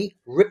single-handedly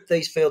ripped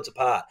these fields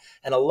apart.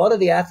 And a lot of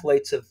the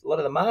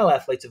male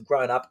athletes have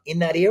grown up in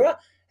that era.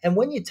 And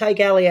when you take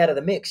Ali out of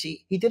the mix,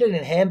 he did it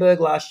in Hamburg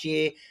last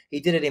year. He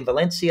did it in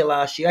Valencia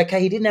last year. Okay,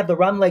 he didn't have the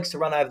run legs to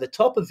run over the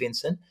top of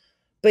Vincent,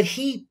 but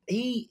he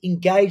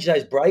engaged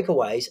those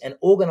breakaways and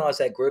organised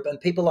that group. And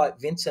people like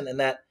Vincent and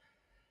that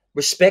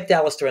respect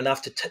Alistair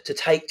enough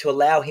to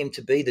allow him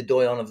to be the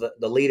doyen of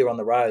the leader on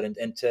the road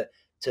and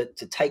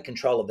to take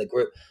control of the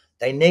group.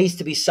 There needs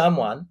to be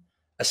someone,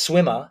 a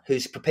swimmer,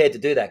 who's prepared to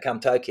do that come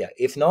Tokyo.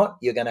 If not,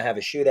 you're going to have a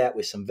shootout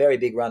with some very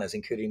big runners,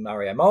 including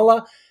Mario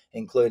Mola,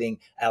 including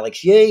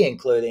Alex Yee,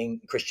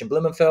 including Kristian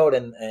Blummenfelt,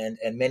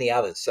 and many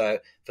others. So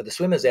for the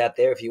swimmers out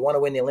there, if you want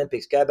to win the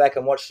Olympics, go back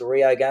and watch the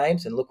Rio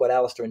Games and look what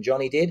Alistair and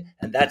Johnny did,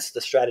 and that's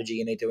the strategy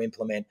you need to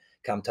implement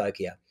come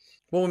Tokyo.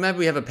 Well, maybe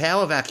we have a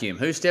power vacuum.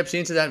 Who steps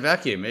into that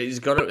vacuum? It's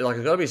got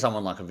to be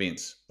someone like a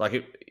Vince.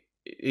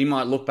 He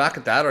might look back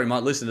at that, or he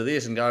might listen to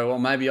this and go, well,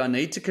 maybe I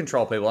need to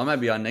control people. Or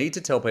maybe I need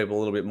to tell people a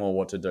little bit more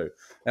what to do.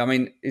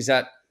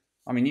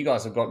 You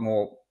guys have got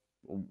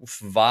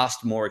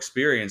more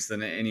experience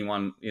than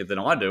anyone than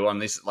I do on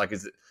this. Like,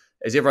 is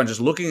everyone just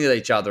looking at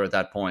each other at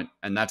that point,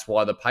 and that's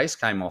why the pace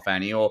came off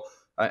Annie? Or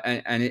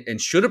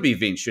and should it be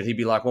Vince? Should he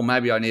be like, well,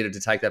 maybe I needed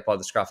to take that by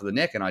the scruff of the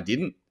neck and I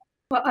didn't?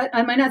 Well,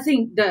 I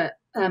think that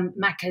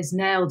Macca's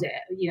nailed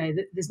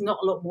it. There's not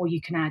a lot more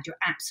you can add. You're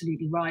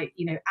absolutely right.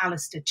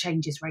 Alistair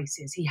changes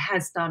races. He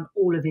has done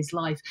all of his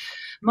life.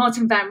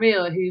 Martin van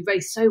Riel, who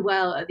raced so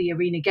well at the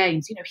Arena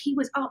Games, he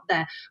was up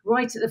there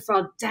right at the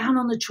front, down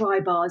on the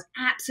tri-bars,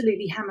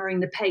 absolutely hammering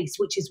the pace,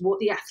 which is what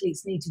the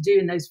athletes need to do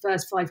in those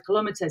first 5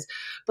 kilometres.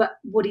 But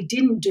what he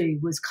didn't do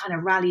was kind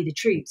of rally the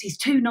troops. He's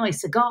too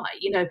nice a guy.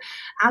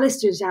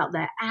 Alistair's out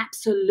there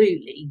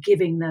absolutely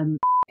giving them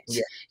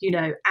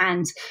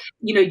and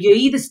you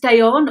either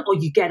stay on or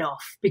you get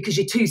off because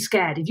you're too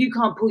scared. If you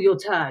can't pull your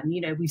turn,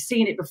 we've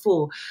seen it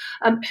before.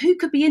 Who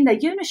could be in there?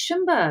 Jonas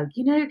Schumberg,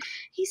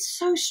 he's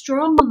so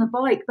strong on the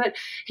bike, but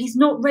he's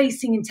not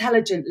racing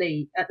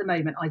intelligently at the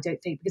moment, I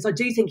don't think, because I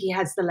do think he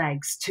has the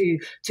legs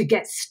to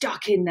get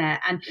stuck in there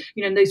and,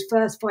 in those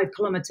first 5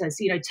 kilometres,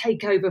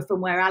 take over from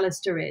where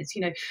Alistair is,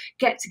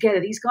 get together.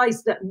 These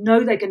guys that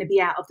know they're going to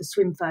be out of the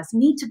swim first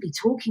need to be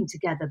talking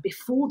together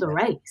before the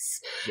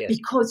race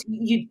because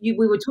you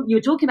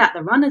were talking about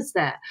the runners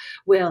there.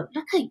 Well,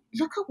 look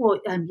at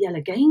what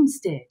Yellow Gaines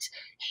did.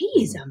 He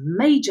is a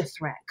major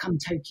threat come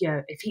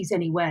Tokyo if he's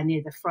anywhere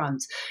near the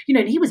front.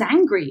 And he was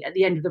angry at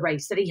the end of the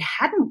race that he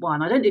hadn't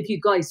won. I don't know if you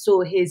guys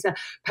saw his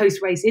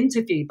post-race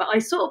interview, but I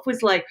sort of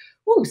was like,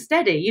 oh,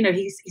 steady.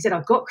 He said,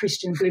 I've got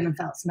Kristian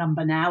Blummenfelt's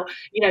number now.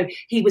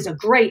 He was a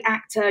great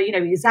actor. He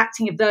was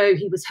acting as though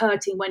he was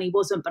hurting when he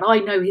wasn't, but I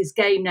know his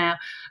game now.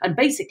 And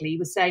basically he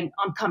was saying,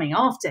 I'm coming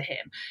after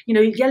him.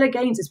 Yellow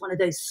Gaines is one of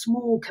those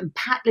small,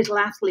 compact little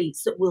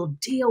athletes that will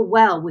deal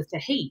well with the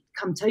heat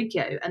come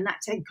Tokyo. And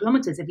that 10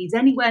 kilometres, if he's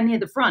anywhere near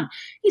the front,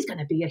 he's going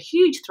to be a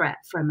huge threat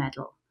for a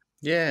medal.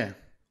 Yeah.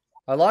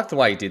 I like the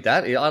way he did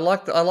that. I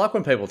like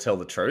when people tell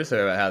the truth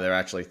about how they're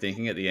actually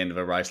thinking at the end of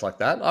a race like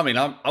that. I mean,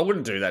 I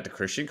wouldn't do that to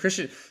Kristian.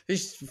 Kristian,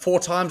 he's 4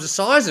 times the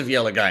size of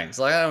Yellow Gaines.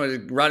 Like, I don't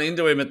want to run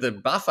into him at the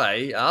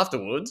buffet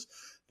afterwards.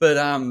 But,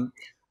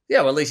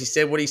 well, at least he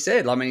said what he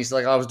said. I mean, he's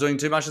like, I was doing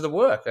too much of the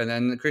work. And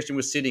then Kristian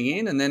was sitting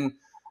in and then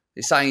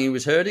he's saying he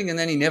was hurting and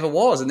then he never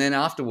was. And then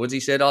afterwards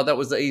he said, oh, that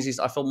was the easiest.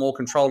 I felt more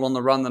control on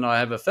the run than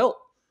I ever felt.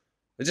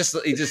 He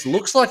just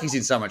looks like he's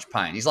in so much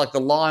pain. He's like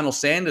the Lionel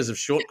Sanders of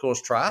short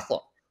course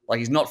triathlon. Like,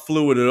 he's not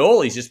fluid at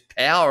all. He's just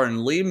power and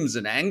limbs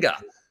and anger.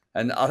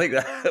 And I think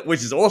that,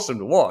 which is awesome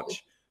to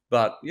watch.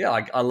 But yeah,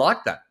 I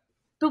like that.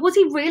 But was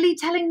he really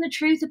telling the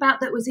truth about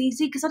that was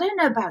easy? Because I don't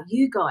know about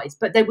you guys,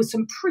 but there were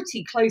some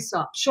pretty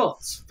close-up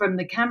shots from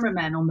the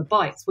cameramen on the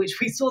bikes, which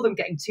we saw them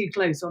getting too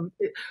close on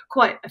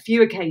quite a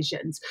few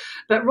occasions.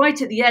 But right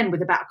at the end,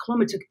 with about a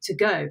kilometre to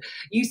go,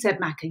 you said,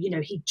 Macca,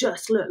 he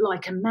just looked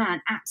like a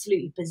man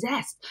absolutely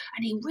possessed.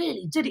 And he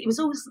really did. It was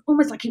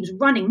almost like he was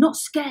running, not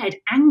scared,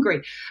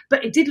 angry.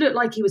 But it did look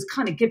like he was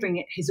kind of giving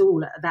it his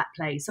all at that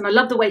place. And I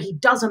love the way he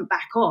doesn't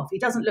back off. He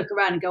doesn't look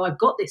around and go, I've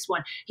got this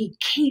one. He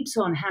keeps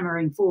on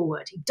hammering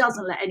forward. He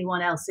doesn't let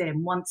anyone else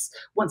in once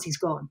he's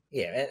gone.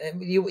 Yeah,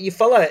 and you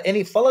follow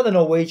the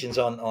Norwegians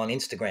on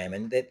Instagram,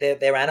 and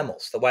they're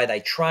animals. The way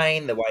they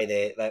train, the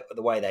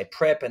way they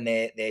prep, and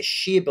their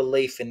sheer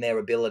belief in their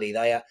ability.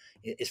 They are,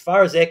 as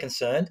far as they're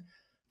concerned,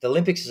 the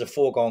Olympics is a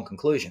foregone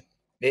conclusion.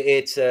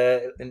 It's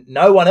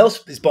no one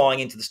else is buying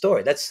into the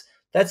story.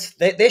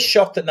 They're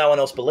shocked that no one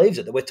else believes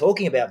it. That we're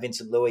talking about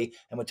Vincent Louis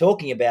and we're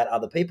talking about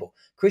other people.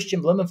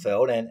 Kristian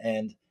Blummenfelt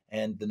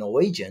and the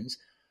Norwegians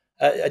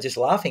are just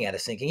laughing at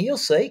us, thinking, "You'll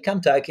see,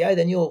 come Tokyo,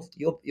 then you'll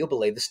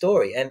believe the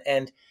story."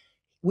 And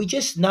we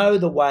just know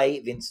the way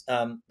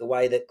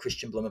that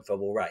Kristian Blummenfelt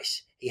will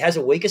race. He has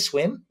a weaker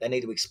swim. They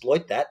need to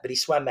exploit that, but he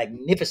swam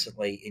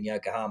magnificently in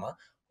Yokohama,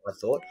 I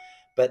thought.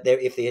 But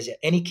if there's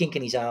any kink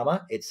in his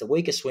armour, it's the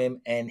weaker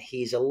swim, and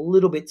he's a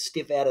little bit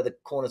stiff out of the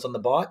corners on the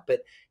bike,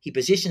 but he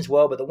positions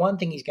well. But the one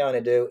thing he's going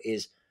to do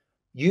is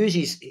use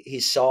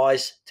his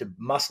size to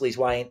muscle his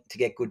way in to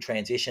get good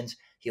transitions.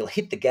 He'll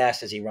hit the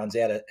gas as he runs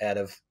out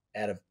of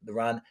the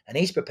run, and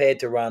he's prepared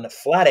to run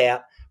flat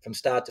out from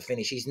start to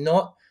finish. He's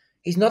not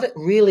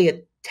really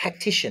a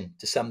tactician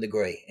to some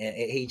degree.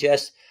 He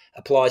just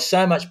applies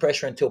so much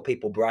pressure until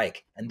people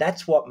break, and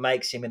that's what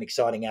makes him an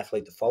exciting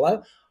athlete to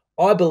follow.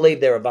 I believe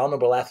they're a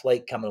vulnerable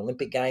athlete coming to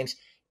Olympic Games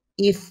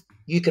if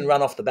you can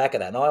run off the back of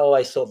that. And I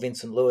always thought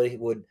Vincent Louis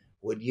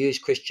would use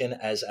Kristian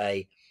as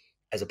a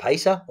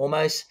pacer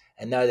almost,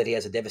 and know that he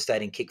has a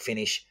devastating kick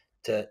finish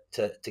to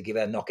give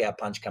a knockout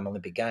punch come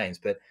Olympic Games.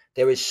 But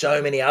there is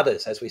so many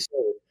others, as we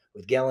saw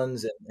with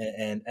Gellens,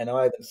 and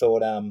I even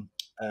thought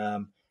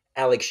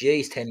Alex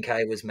Yee's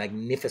 10K was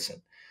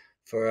magnificent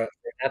for an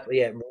athlete.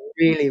 Yeah,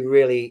 really,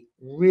 really,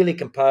 really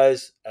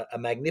composed, a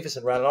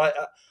magnificent run. And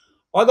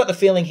I got the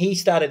feeling he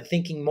started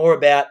thinking more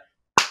about,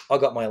 I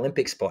got my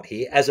Olympic spot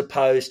here, as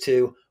opposed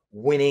to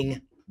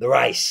winning the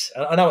race.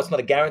 I know it's not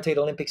a guaranteed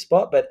Olympic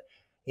spot, but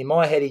in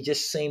my head, he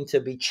just seemed to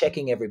be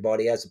checking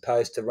everybody as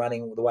opposed to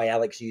running the way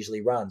Alex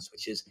usually runs,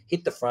 which is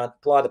hit the front,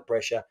 apply the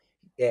pressure,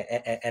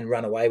 and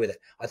run away with it.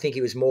 I think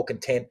he was more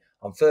content.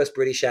 I'm first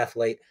British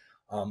athlete.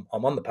 I'm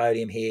on the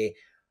podium here.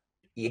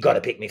 You got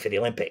to pick me for the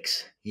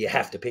Olympics. You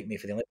have to pick me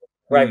for the Olympics.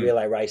 Great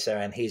relay racer,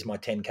 and here's my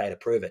 10K to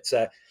prove it.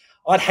 So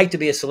I'd hate to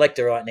be a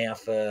selector right now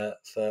for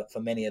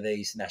many of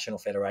these national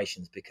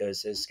federations,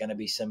 because there's going to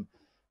be some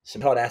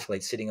hot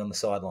athletes sitting on the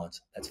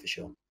sidelines. That's for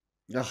sure.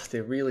 Oh,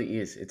 there really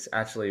is. It's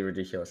actually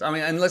ridiculous. I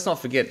mean, and let's not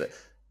forget that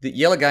the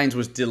Yellow Gaines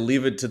was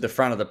delivered to the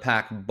front of the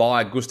pack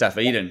by Gustav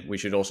Iden, we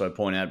should also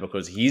point out,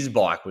 because his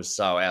bike was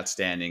so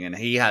outstanding, and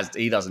he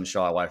doesn't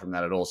shy away from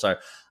that at all. So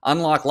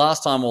unlike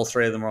last time all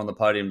three of them were on the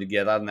podium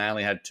together and they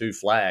only had 2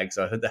 flags,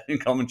 I heard that in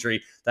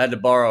commentary, they had to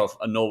borrow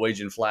a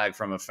Norwegian flag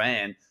from a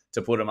fan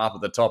to put them up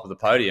at the top of the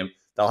podium.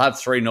 They'll have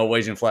 3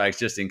 Norwegian flags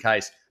just in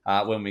case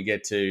when we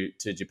get to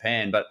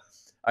Japan. But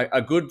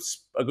a good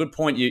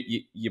point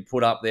you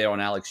put up there on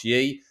Alex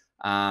Yee.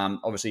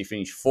 Obviously, he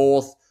finished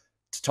 4th.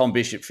 Tom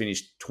Bishop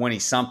finished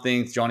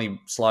 20-something.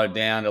 Johnny slowed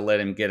down to let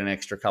him get an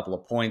extra couple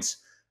of points.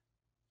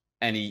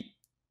 And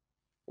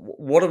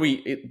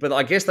but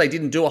I guess they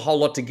didn't do a whole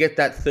lot to get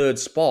that 3rd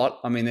spot.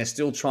 I mean, they're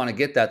still trying to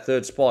get that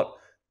 3rd spot.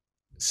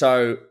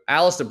 So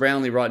Alistair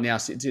Brownlee right now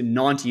sits in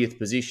 90th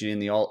position in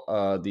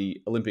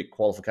the Olympic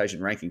qualification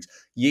rankings.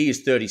 Yee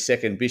is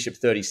 32nd, Bishop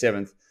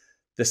 37th.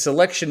 The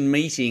selection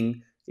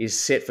meeting is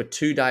set for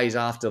 2 days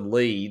after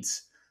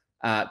Leeds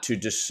to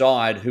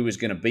decide who is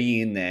going to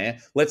be in there.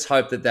 Let's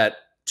hope that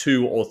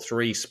 2 or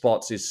 3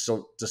 spots is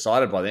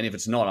decided by then. If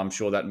it's not, I'm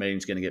sure that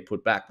meeting's going to get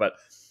put back. But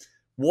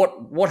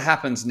what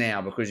happens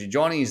now? Because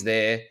Johnny's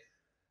there.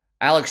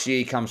 Alex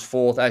Yee comes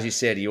 4th. As you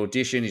said, he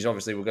auditioned. He's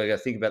obviously, we've got to go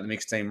think about the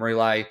mixed team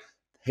relay.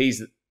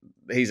 He's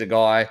a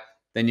guy.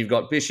 Then you've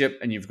got Bishop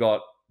and you've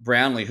got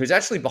Brownlee, who's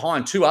actually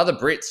behind 2 other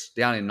Brits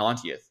down in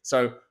 90th.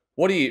 So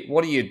what do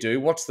you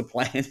do? What's the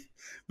plan?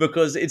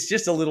 Because it's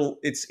just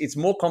it's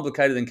more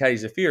complicated than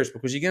Katie Zaferes,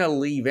 because you're going to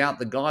leave out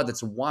the guy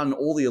that's won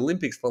all the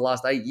Olympics for the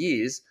last 8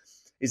 years.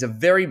 Is a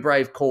very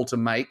brave call to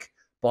make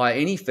by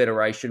any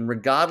federation,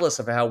 regardless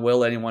of how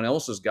well anyone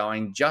else is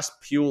going,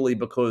 just purely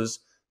because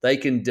they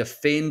can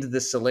defend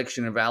the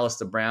selection of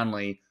Alistair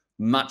Brownlee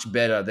much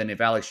better than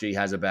if Alex Yee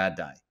has a bad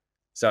day.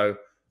 So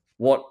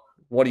what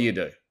do you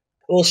do?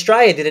 Well,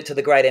 Australia did it to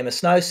the great Emma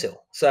Snowsill.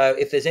 So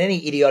if there's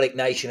any idiotic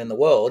nation in the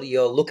world,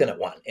 you're looking at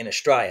one in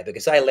Australia,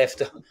 because they left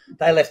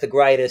the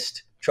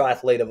greatest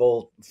triathlete of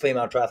all,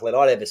 female triathlete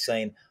I'd ever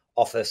seen,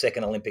 off her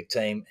 2nd Olympic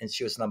team, and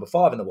she was number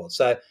 5 in the world.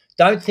 So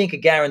don't think a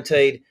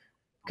guaranteed,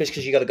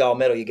 because you got a gold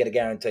medal, you get a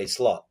guaranteed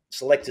slot.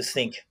 Selectors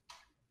think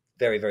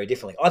very, very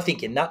differently. I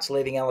think you're nuts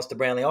leaving Alistair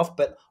Brownlee off,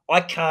 but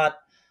I can't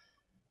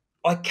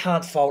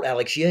fault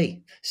Alex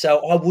Yee.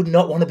 So I would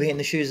not want to be in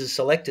the shoes of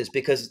selectors,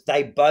 because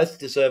they both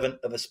deserve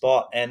of a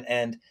spot.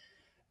 And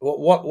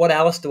what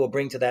Alistair will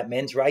bring to that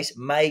men's race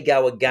may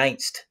go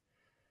against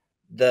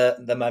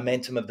the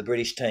momentum of the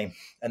British team.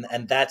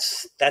 And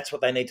that's what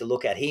they need to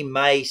look at. He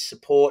may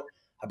support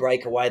a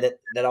breakaway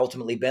that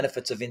ultimately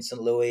benefits of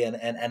Vincent Louis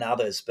and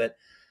others. But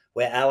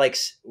where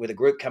Alex, with a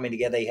group coming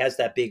together, he has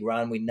that big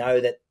run. We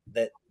know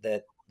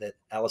that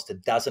Alistair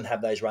doesn't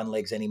have those run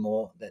legs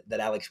anymore that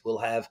Alex will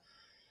have.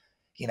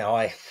 you know,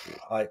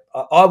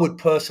 I would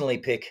personally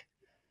pick.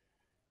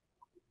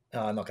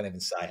 No, I'm not going to even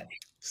say it.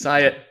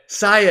 Say it.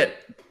 Say it.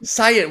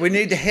 Say it. We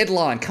need the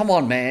headline. Come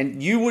on,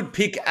 man. You would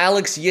pick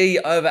Alex Yee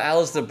over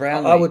Alistair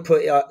Brownlee. I would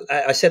put.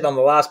 I said on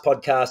the last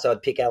podcast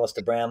I'd pick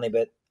Alistair Brownlee,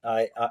 but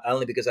I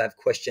only because I have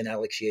questioned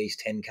Alex Yee's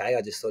 10K.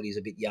 I just thought he's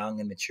a bit young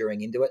and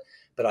maturing into it.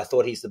 But I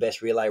thought he's the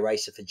best relay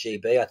racer for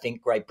GB. I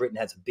think Great Britain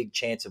has a big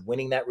chance of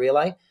winning that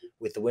relay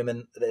with the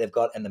women that they've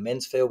got and the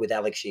men's field with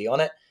Alex Yee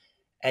on it.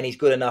 And he's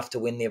good enough to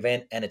win the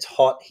event. And it's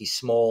hot. He's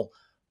small.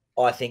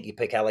 I think you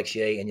pick Alex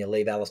Yee and you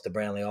leave Alistair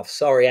Brownlee off.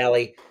 Sorry,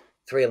 Ali.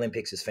 3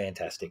 Olympics is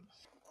fantastic.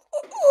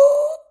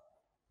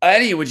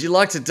 Annie, would you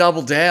like to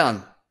double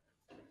down?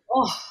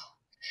 Oh,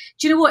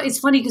 do you know what? It's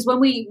funny because when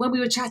we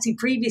were chatting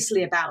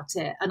previously about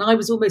it, and I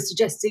was almost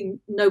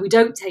suggesting, no, we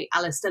don't take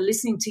Alistair,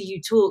 listening to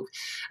you talk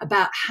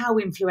about how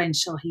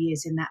influential he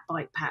is in that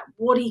bike pack,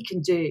 what he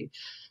can do.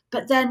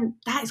 But then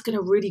that is going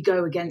to really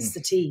go against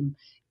the team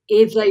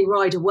if they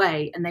ride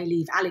away and they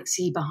leave Alex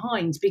Yee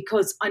behind,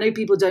 because I know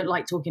people don't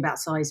like talking about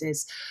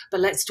sizes, but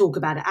let's talk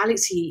about it.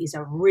 Alex Yee is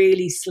a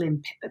really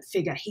slim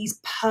figure.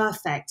 He's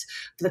perfect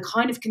for the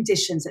kind of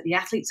conditions that the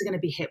athletes are going to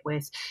be hit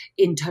with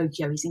in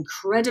Tokyo. He's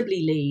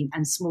incredibly lean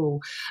and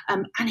small,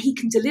 and he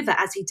can deliver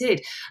as he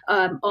did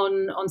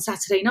on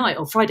Saturday night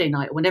or Friday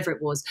night or whenever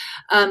it was.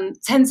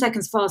 10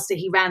 seconds faster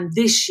he ran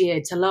this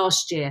year to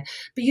last year.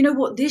 But you know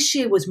what? This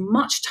year was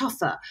much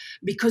tougher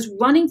because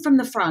running from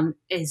the front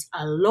is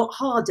a lot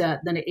harder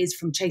than it is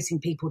from chasing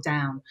people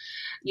down,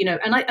 you know.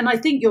 And I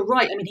think you're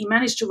right. I mean, he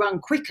managed to run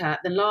quicker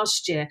than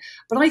last year,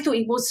 but I thought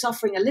he was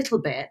suffering a little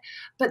bit.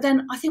 But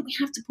then I think we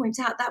have to point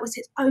out that was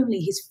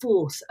only his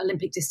 4th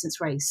Olympic distance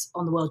race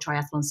on the World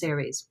Triathlon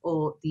Series,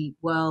 or the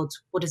World,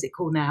 what is it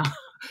called now?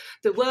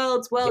 The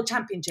World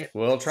Championship.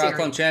 World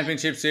Triathlon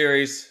Championship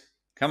Series.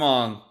 Come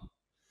on.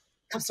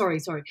 Sorry.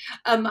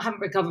 I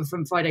haven't recovered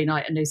from Friday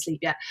night and no sleep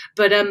yet.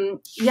 But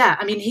yeah,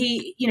 I mean,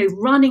 he, you know,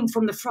 running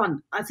from the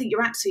front, I think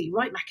you're absolutely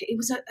right, Macca. It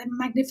was a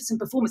magnificent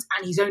performance,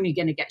 and he's only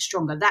going to get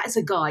stronger. That is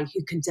a guy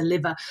who can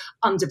deliver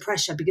under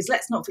pressure, because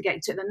let's not forget,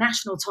 he took the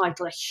national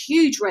title, a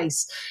huge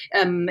race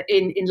in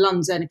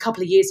London a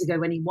couple of years ago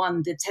when he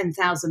won the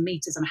 10,000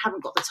 metres. And I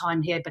haven't got the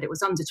time here, but it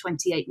was under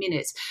 28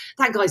 minutes.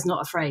 That guy's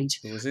not afraid.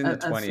 It was in the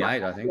 28,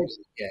 I think.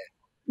 Yeah.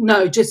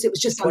 No, it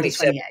was just under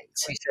 28.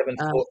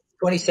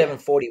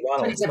 27:41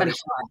 or 27.5.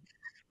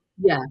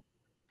 Yeah.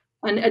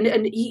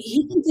 And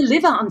he can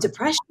deliver under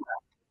pressure.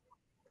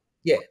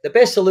 Yeah, the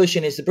best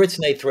solution is the Brits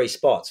need 3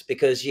 spots,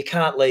 because you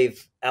can't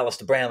leave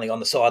Alistair Brownlee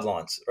on the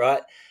sidelines,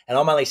 right? And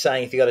I'm only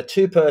saying, if you've got a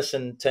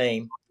 2-person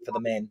team for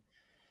the men,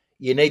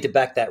 you need to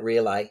back that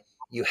relay.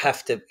 You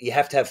have to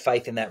have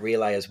faith in that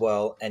relay as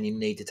well, and you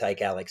need to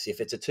take Alex.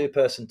 If it's a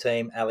 2-person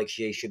team, Alex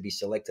Yee should be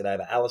selected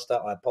over Alistair.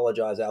 I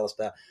apologise,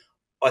 Alistair.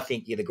 I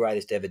think you're the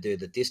greatest to ever do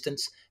the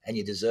distance, and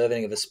you're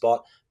deserving of a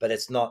spot, but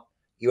it's not,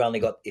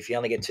 if you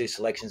only get 2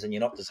 selections, and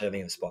you're not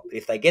deserving of a spot. But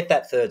if they get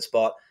that 3rd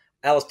spot,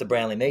 Alistair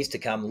Brownlee needs to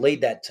come,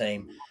 lead that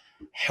team,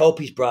 help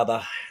his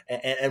brother,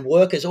 and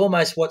work as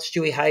almost what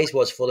Stewie Hayes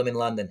was for them in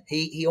London.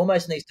 He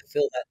almost needs to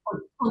fill that.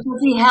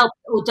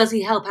 Or does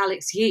he help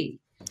Alex Yee?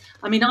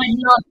 I mean,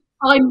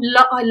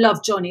 I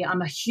love Johnny.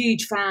 I'm a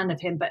huge fan of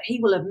him, but he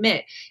will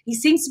admit he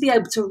seems to be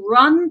able to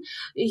run.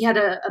 He had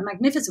a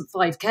magnificent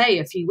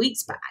 5K a few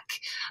weeks back,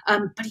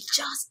 but he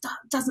just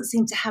doesn't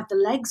seem to have the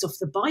legs off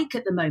the bike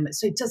at the moment.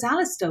 So does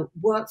Alistair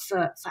work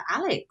for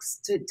Alex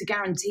to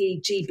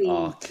guarantee GB?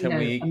 Oh,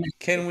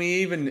 can we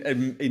even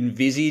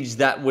envisage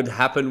that would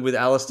happen with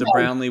Alistair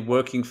Brownlee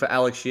working for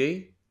Alex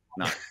Yee?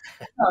 No,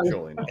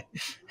 surely not.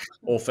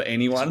 Or for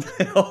anyone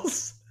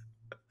else.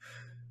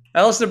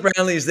 Alistair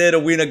Brownlee is there to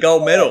win a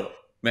gold medal,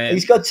 man.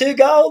 He's got 2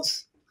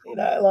 golds. You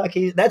know,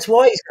 that's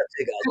why he's got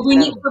 2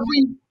 golds.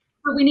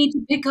 But we need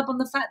to pick up on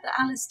the fact that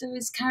Alistair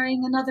is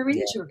carrying another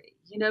injury.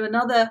 You know,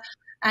 another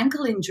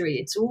ankle injury.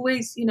 It's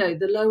always, you know,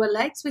 the lower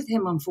legs with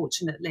him,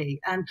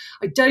 unfortunately. And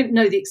I don't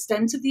know the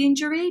extent of the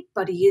injury,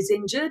 but he is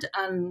injured,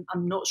 and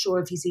I'm not sure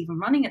if he's even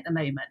running at the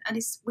moment.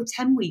 And we're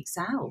 10 weeks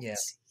out. Yeah.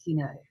 You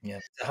know. Yeah,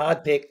 it's a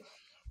hard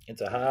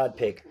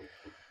pick.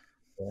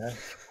 Yeah.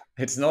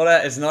 It's not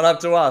up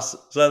to us,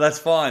 so that's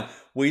fine.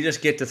 We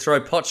just get to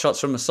throw pot shots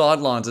from the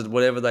sidelines at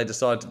whatever they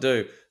decide to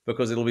do,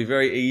 because it'll be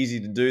very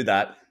easy to do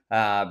that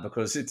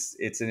because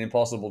it's an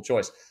impossible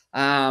choice.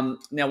 Now,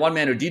 one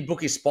man who did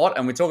book his spot,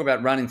 and we talk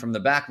about running from the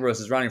back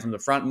versus running from the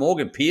front,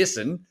 Morgan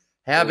Pearson.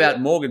 How about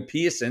Morgan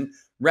Pearson?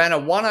 Ran a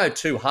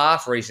 1:02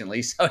 half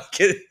recently, so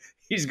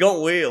he's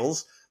got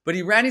wheels, but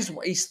he's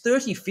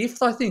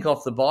 35th, I think,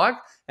 off the bike,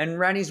 and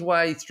ran his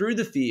way through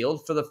the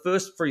field for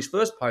his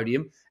first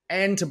podium,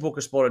 and to book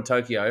a spot in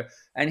Tokyo.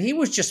 And he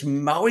was just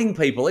mowing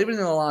people, even in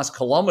the last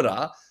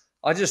kilometre.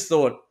 I just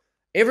thought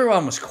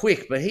everyone was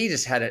quick, but he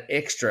just had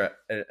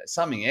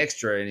something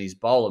extra in his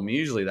bowl of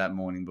muesli that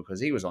morning,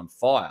 because he was on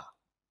fire.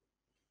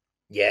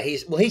 Yeah,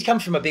 he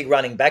comes from a big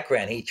running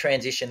background. He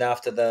transitioned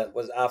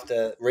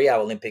after Rio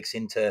Olympics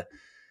into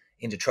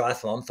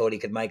triathlon, thought he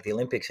could make the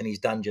Olympics, and he's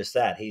done just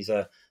that. He's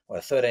a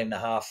 13.5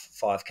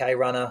 5K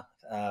runner,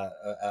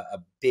 a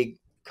big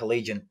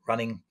collegiate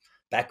running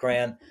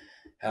background,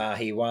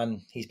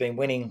 He's been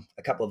winning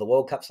a couple of the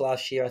World Cups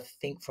last year, I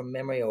think, from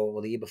memory,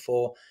 or the year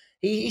before.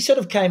 He sort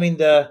of came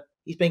into.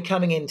 He's been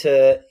coming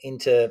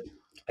into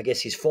I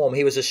guess his form.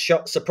 He was a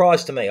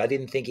surprise to me. I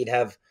didn't think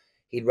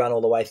he'd run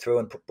all the way through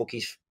and book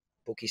his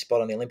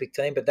spot on the Olympic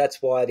team. But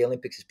that's why the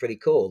Olympics is pretty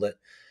cool. That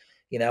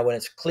when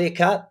it's clear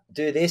cut,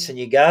 do this and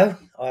you go.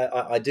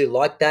 I do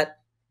like that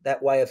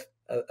way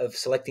of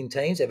selecting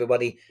teams.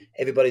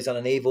 Everybody's on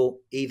an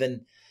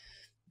even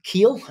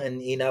keel,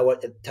 and you know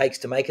what it takes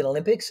to make an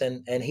Olympics,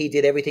 and he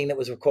did everything that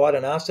was required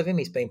and asked of him.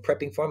 He's been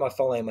prepping for him. I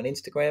follow him on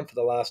Instagram for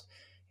the last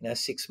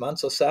 6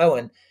 months or so,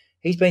 and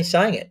he's been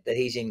saying it, that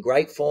he's in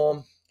great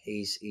form.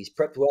 He's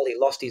prepped well. He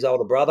lost his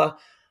older brother,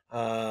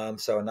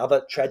 so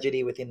another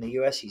tragedy within the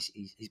US. His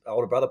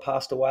older brother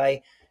passed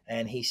away,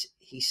 and he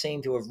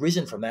seemed to have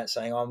risen from that,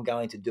 saying, I'm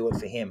going to do it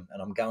for him,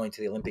 and I'm going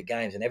to the Olympic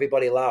Games. And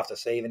everybody laughed. I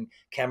see even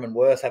Cameron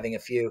Worth having a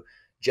few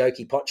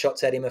jokey pot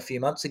shots at him a few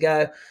months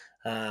ago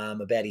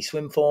about his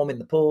swim form in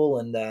the pool,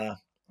 and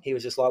he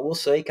was just like, we'll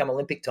see come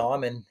Olympic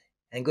time, and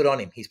good on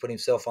him. He's put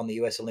himself on the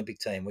US Olympic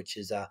team, which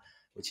is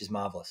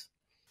marvellous.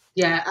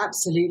 Yeah,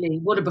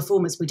 absolutely. What a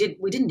performance. We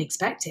didn't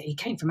expect it. He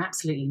came from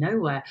absolutely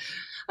nowhere.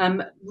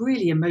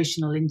 Really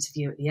emotional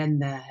interview at the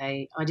end there.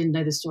 Hey, I didn't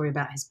know the story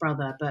about his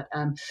brother,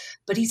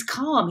 but he's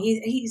calm.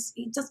 He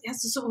has a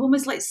sort of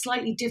almost like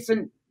slightly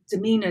different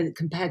demeanor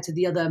compared to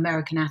the other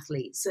American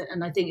athletes.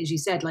 And I think, as you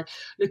said, like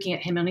looking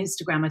at him on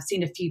Instagram, I've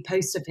seen a few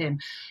posts of him.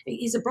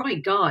 He's a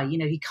bright guy,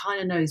 he kind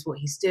of knows what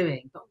he's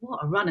doing. But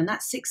what a run. And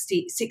that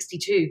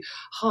 62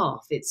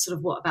 half, it's sort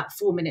of about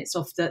 4 minutes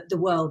off the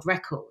world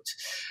record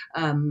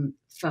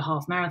for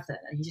half marathon.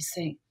 And you just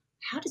think,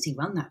 how does he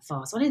run that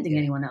fast? I don't think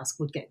anyone else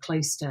would get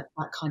close to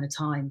that kind of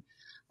time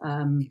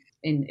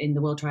in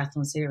the World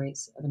Triathlon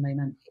Series at the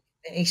moment.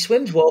 He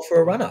swims well for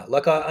a runner.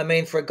 Like, I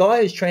mean, for a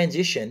guy who's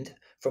transitioned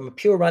from a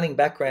pure running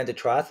background to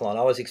triathlon,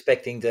 I was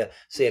expecting to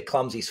see a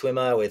clumsy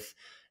swimmer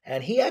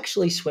and he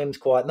actually swims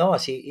quite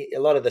nice. A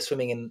lot of the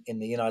swimming in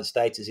the United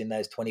States is in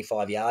those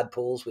 25-yard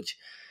pools, which,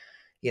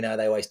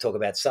 they always talk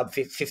about sub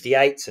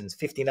 58s and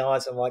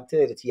 59s. I'm like,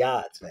 dude, it's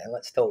yards, man.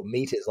 Let's talk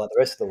meters like the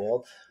rest of the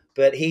world.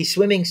 But he's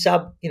swimming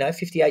sub,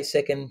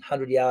 58-second,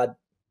 100-yard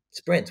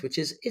sprints, which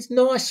is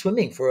nice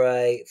swimming for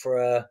a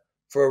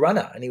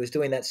runner. And he was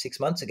doing that 6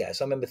 months ago.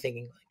 So I remember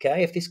thinking,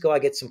 okay, if this guy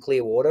gets some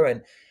clear water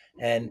and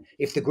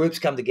if the groups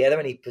come together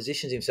and he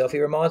positions himself, he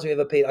reminds me of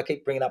I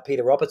keep bringing up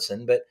Peter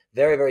Robertson, but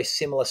very, very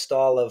similar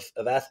style of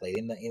athlete.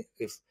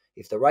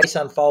 If the race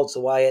unfolds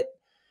the way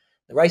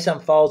the race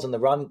unfolds and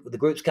the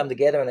groups come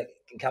together and it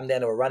can come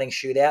down to a running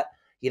shootout,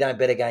 you don't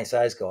bet against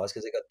those guys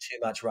because they've got too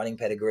much running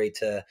pedigree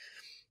to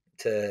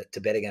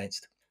bet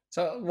against.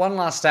 So one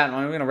last stat, and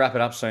we're going to wrap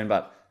it up soon,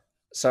 but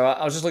so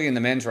I was just looking in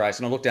the men's race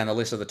and I looked down the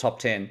list of the top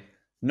 10.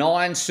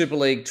 9 Super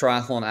League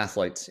triathlon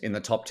athletes in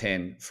the top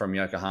 10 from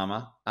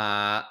Yokohama.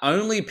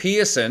 Only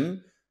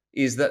Pearson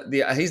is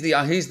he's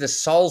the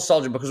sole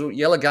soldier, because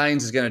Yella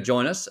Gaines is going to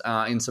join us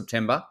in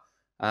September,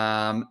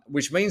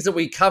 which means that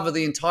we cover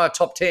the entire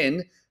top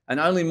 10, and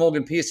only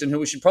Morgan Pearson, who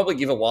we should probably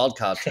give a wild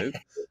card to,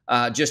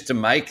 just to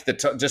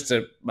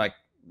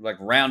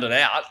round it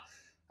out.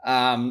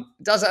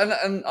 Does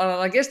and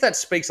I guess that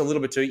speaks a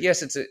little bit to,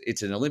 yes,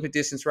 it's an Olympic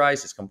distance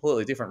race, it's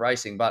completely different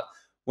racing, but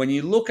when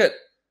you look at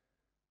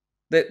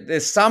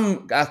there's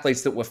some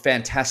athletes that were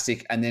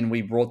fantastic and then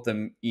we brought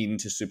them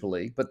into Super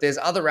League, but there's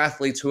other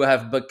athletes who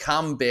have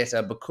become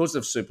better because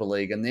of Super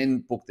League and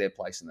then booked their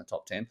place in the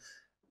top 10.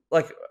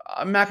 Like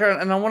Macca,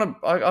 and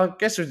I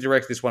guess to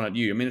direct this one at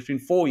you. I mean, it's been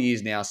 4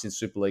 years now since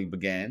Super League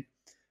began,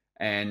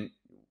 and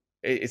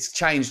it's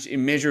changed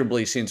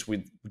immeasurably since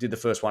we did the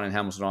first one in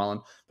Hamilton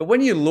Island. But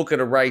when you look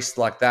at a race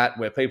like that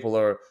where people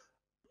are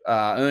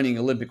earning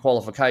Olympic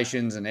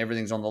qualifications and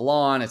everything's on the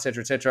line, et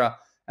cetera,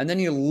 and then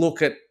you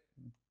look at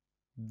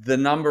the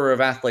number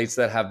of athletes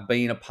that have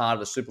been a part of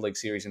the Super League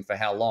series and for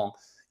how long,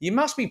 you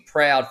must be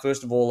proud,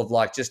 first of all, of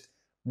like just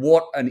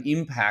what an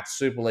impact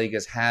Super League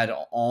has had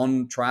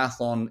on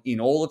triathlon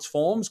in all its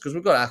forms, because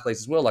we've got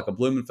athletes as well, like a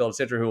Blummenfelt, et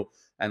cetera,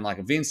 and like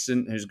a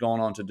Vincent, who's gone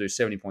on to do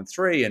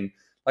 70.3, and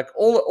like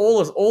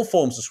all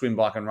forms of swim,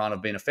 bike, and run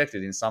have been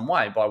affected in some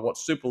way by what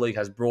Super League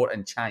has brought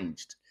and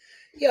changed.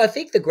 Yeah, I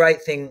think the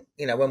great thing,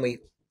 when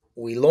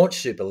we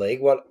launched Super League,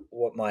 what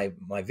my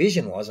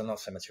vision was, and not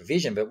so much a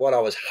vision, but what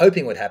I was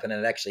hoping would happen,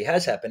 and it actually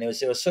has happened, there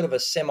was sort of a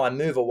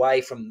semi-move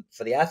away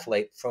for the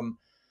athlete from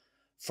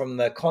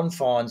the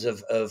confines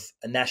of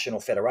a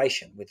national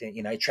federation, with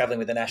traveling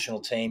with the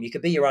national team. You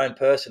could be your own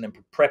person and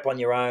prep on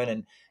your own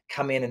and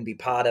come in and be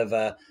part of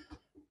a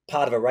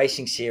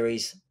racing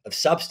series of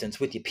substance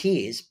with your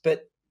peers,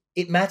 but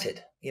it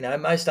mattered.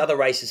 Most other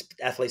races,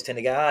 athletes tend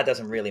to go, it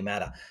doesn't really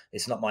matter.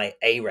 It's not my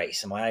A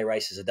race, and my A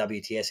race is a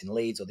WTS in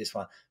Leeds or this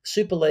one.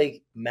 Super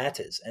League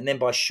matters. And then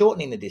by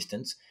shortening the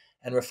distance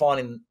and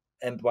refining,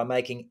 and by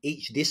making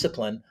each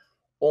discipline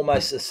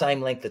almost the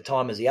same length of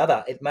time as the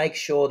other, it makes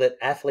sure that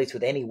athletes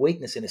with any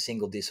weakness in a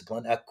single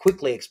discipline are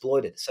quickly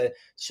exploited. So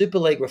Super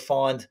League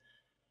refined,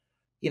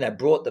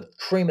 brought the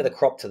cream of the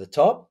crop to the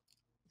top,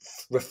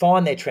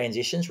 refined their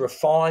transitions,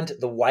 refined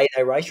the way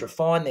they race,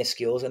 refined their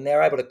skills, and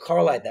they're able to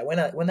correlate that.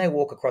 When they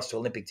walk across to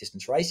Olympic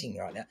distance racing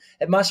right now,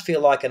 it must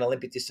feel like an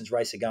Olympic distance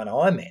racer going to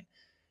Ironman.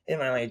 Even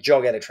when they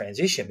jog out of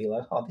transition, be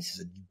like, oh, this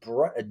is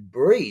a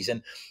breeze.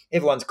 And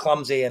everyone's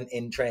clumsy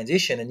in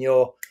transition, and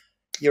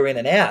you're in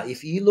and out.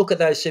 If you look at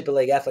those Super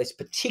League athletes,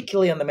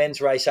 particularly on the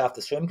men's race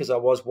after swim, because I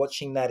was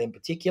watching that in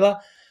particular,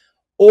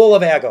 all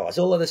of our guys,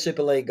 all of the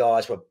Super League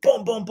guys were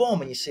boom, boom,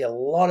 boom. And you see a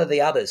lot of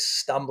the others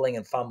stumbling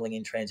and fumbling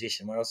in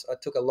transition, whereas I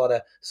took a lot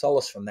of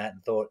solace from that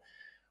and thought,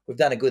 we've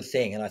done a good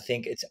thing. And I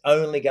think it's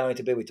only going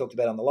to be, we talked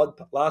about on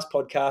the last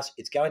podcast,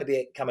 it's going to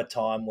become a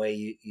time where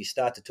you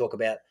start to talk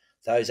about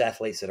those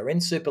athletes that are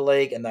in Super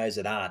League and those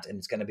that aren't. And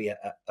it's going to be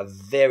a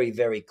very,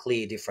 very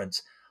clear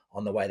difference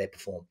on the way they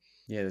perform.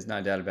 Yeah, there's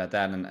no doubt about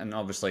that. And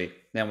obviously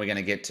then we're going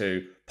to get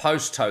to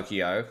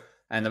post-Tokyo,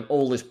 and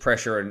all this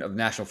pressure of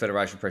national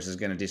federation pressure is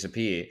going to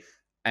disappear.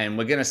 And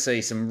we're going to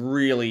see some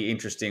really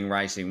interesting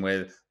racing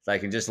where they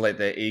can just let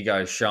their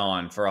ego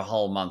shine for a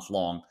whole month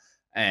long.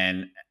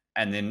 And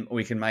then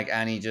we can make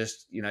Annie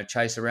just,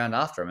 chase around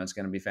after him. It's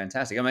going to be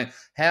fantastic. I mean,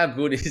 how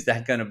good is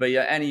that going to be?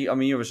 Annie, I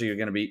mean, obviously you're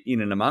going to be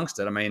in and amongst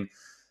it. I mean,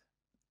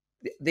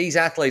 these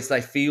athletes, they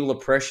feel the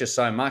pressure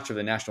so much of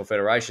the national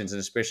federations, and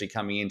especially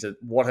coming into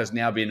what has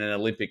now been an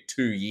Olympic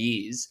 2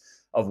 years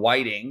of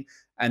waiting,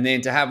 and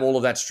then to have all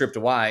of that stripped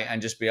away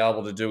and just be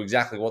able to do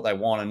exactly what they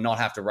want and not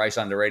have to race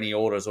under any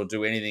orders or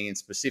do anything in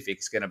specific,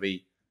 it's going to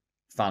be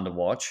fun to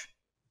watch.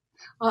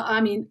 I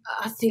mean,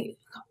 I think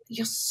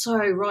you're so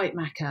right,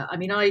 Macca. I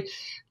mean, I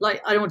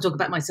don't want to talk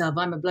about myself.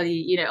 I'm a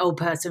bloody, old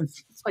person.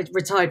 I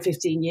retired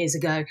 15 years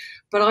ago,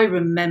 but I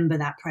remember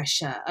that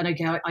pressure. And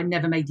okay, I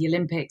never made the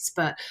Olympics,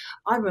 but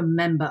I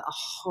remember a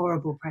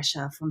horrible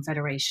pressure from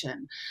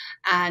federation.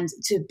 And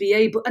to be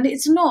able, and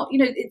it's not,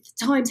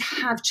 times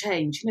have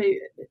changed.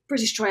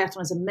 British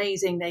Triathlon is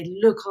amazing. They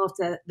look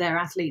after their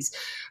athletes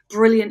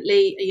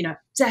brilliantly,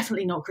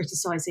 definitely not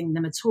criticizing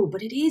them at all,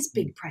 but it is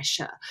big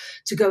pressure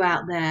to go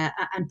out there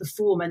and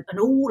perform, and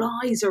all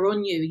eyes are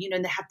on you,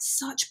 and they have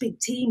such big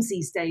teams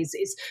these days.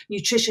 It's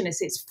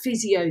nutritionists, it's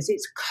physios,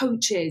 it's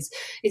coaches,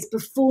 it's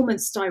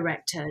performance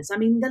directors. I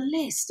mean, the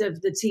list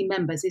of the team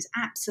members is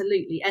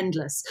absolutely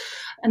endless.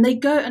 And they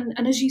go,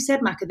 and as you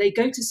said, Macca, they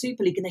go to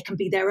Super League and they can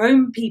be their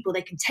own people.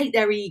 They can take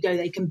their ego.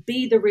 They can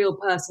be the real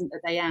person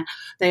that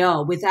they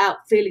are without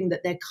feeling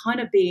that they're kind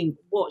of being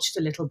watched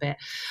a little bit.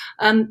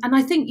 And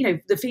I think,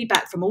 the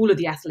feedback from all of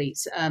the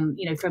athletes,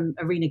 from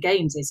Arena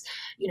Games is,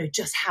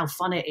 just how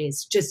fun it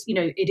is. Just,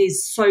 it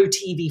is so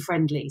TV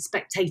friendly,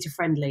 spectator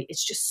friendly.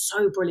 It's just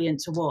so brilliant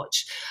to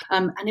watch.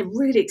 And in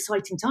really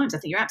exciting times. I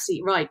think you're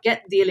absolutely right.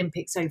 Get the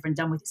Olympics over and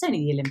done with. It's only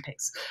the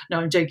Olympics. No,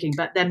 I'm joking.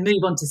 But then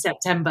move on to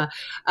September.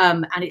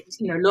 And it's,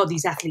 a lot of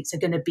these athletes are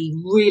going to be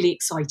really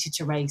excited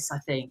to race, I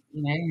think,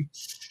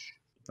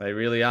 They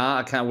really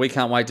are. We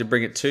can't wait to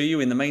bring it to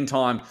you. In the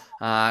meantime,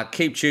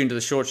 keep tuned to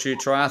the Chute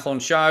Triathlon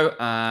Show.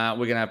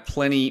 We're going to have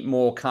plenty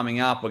more coming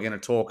up. We're going to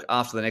talk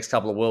after the next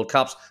couple of World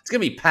Cups. It's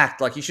going to be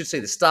packed. Like, you should see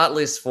the start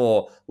list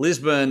for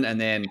Lisbon, and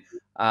then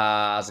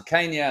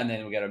Kenya, and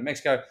then we go to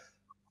Mexico.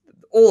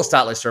 All the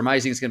start lists are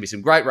amazing. It's going to be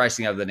some great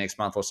racing over the next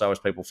month or so as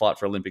people fight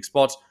for Olympic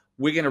spots.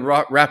 We're going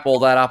to wrap all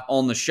that up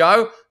on the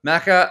show.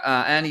 Macca,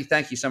 Annie,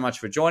 thank you so much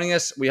for joining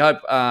us. We hope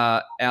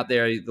out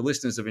there the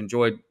listeners have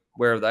enjoyed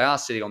wherever they are,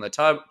 sitting on their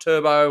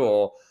turbo,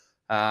 or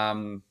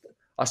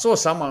I saw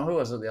someone, who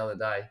was it the other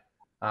day?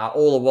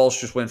 All the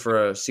Walsh just went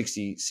for a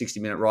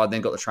 60-minute ride,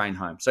 then got the train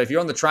home. So if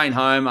you're on the train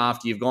home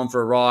after you've gone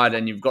for a ride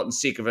and you've gotten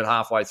sick of it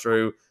halfway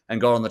through and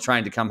got on the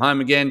train to come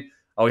home again,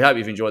 we hope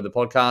you've enjoyed the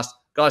podcast.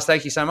 Guys,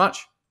 thank you so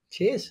much.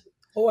 Cheers.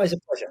 Always a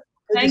pleasure.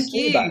 Thank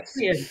you.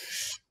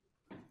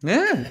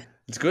 Yeah,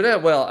 it's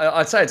good. Well,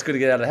 I'd say it's good to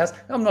get out of the house.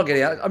 I'm not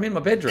getting out. I'm in my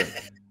bedroom.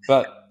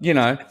 But,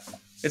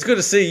 it's good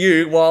to see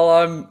you while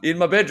I'm in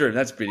my bedroom.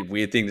 That's a pretty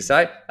weird thing to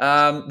say.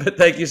 But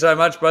thank you so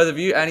much, both of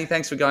you. Annie,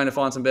 thanks for going to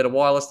find some better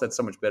wireless. That's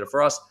so much better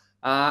for us.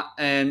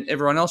 And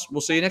everyone else,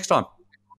 we'll see you next time.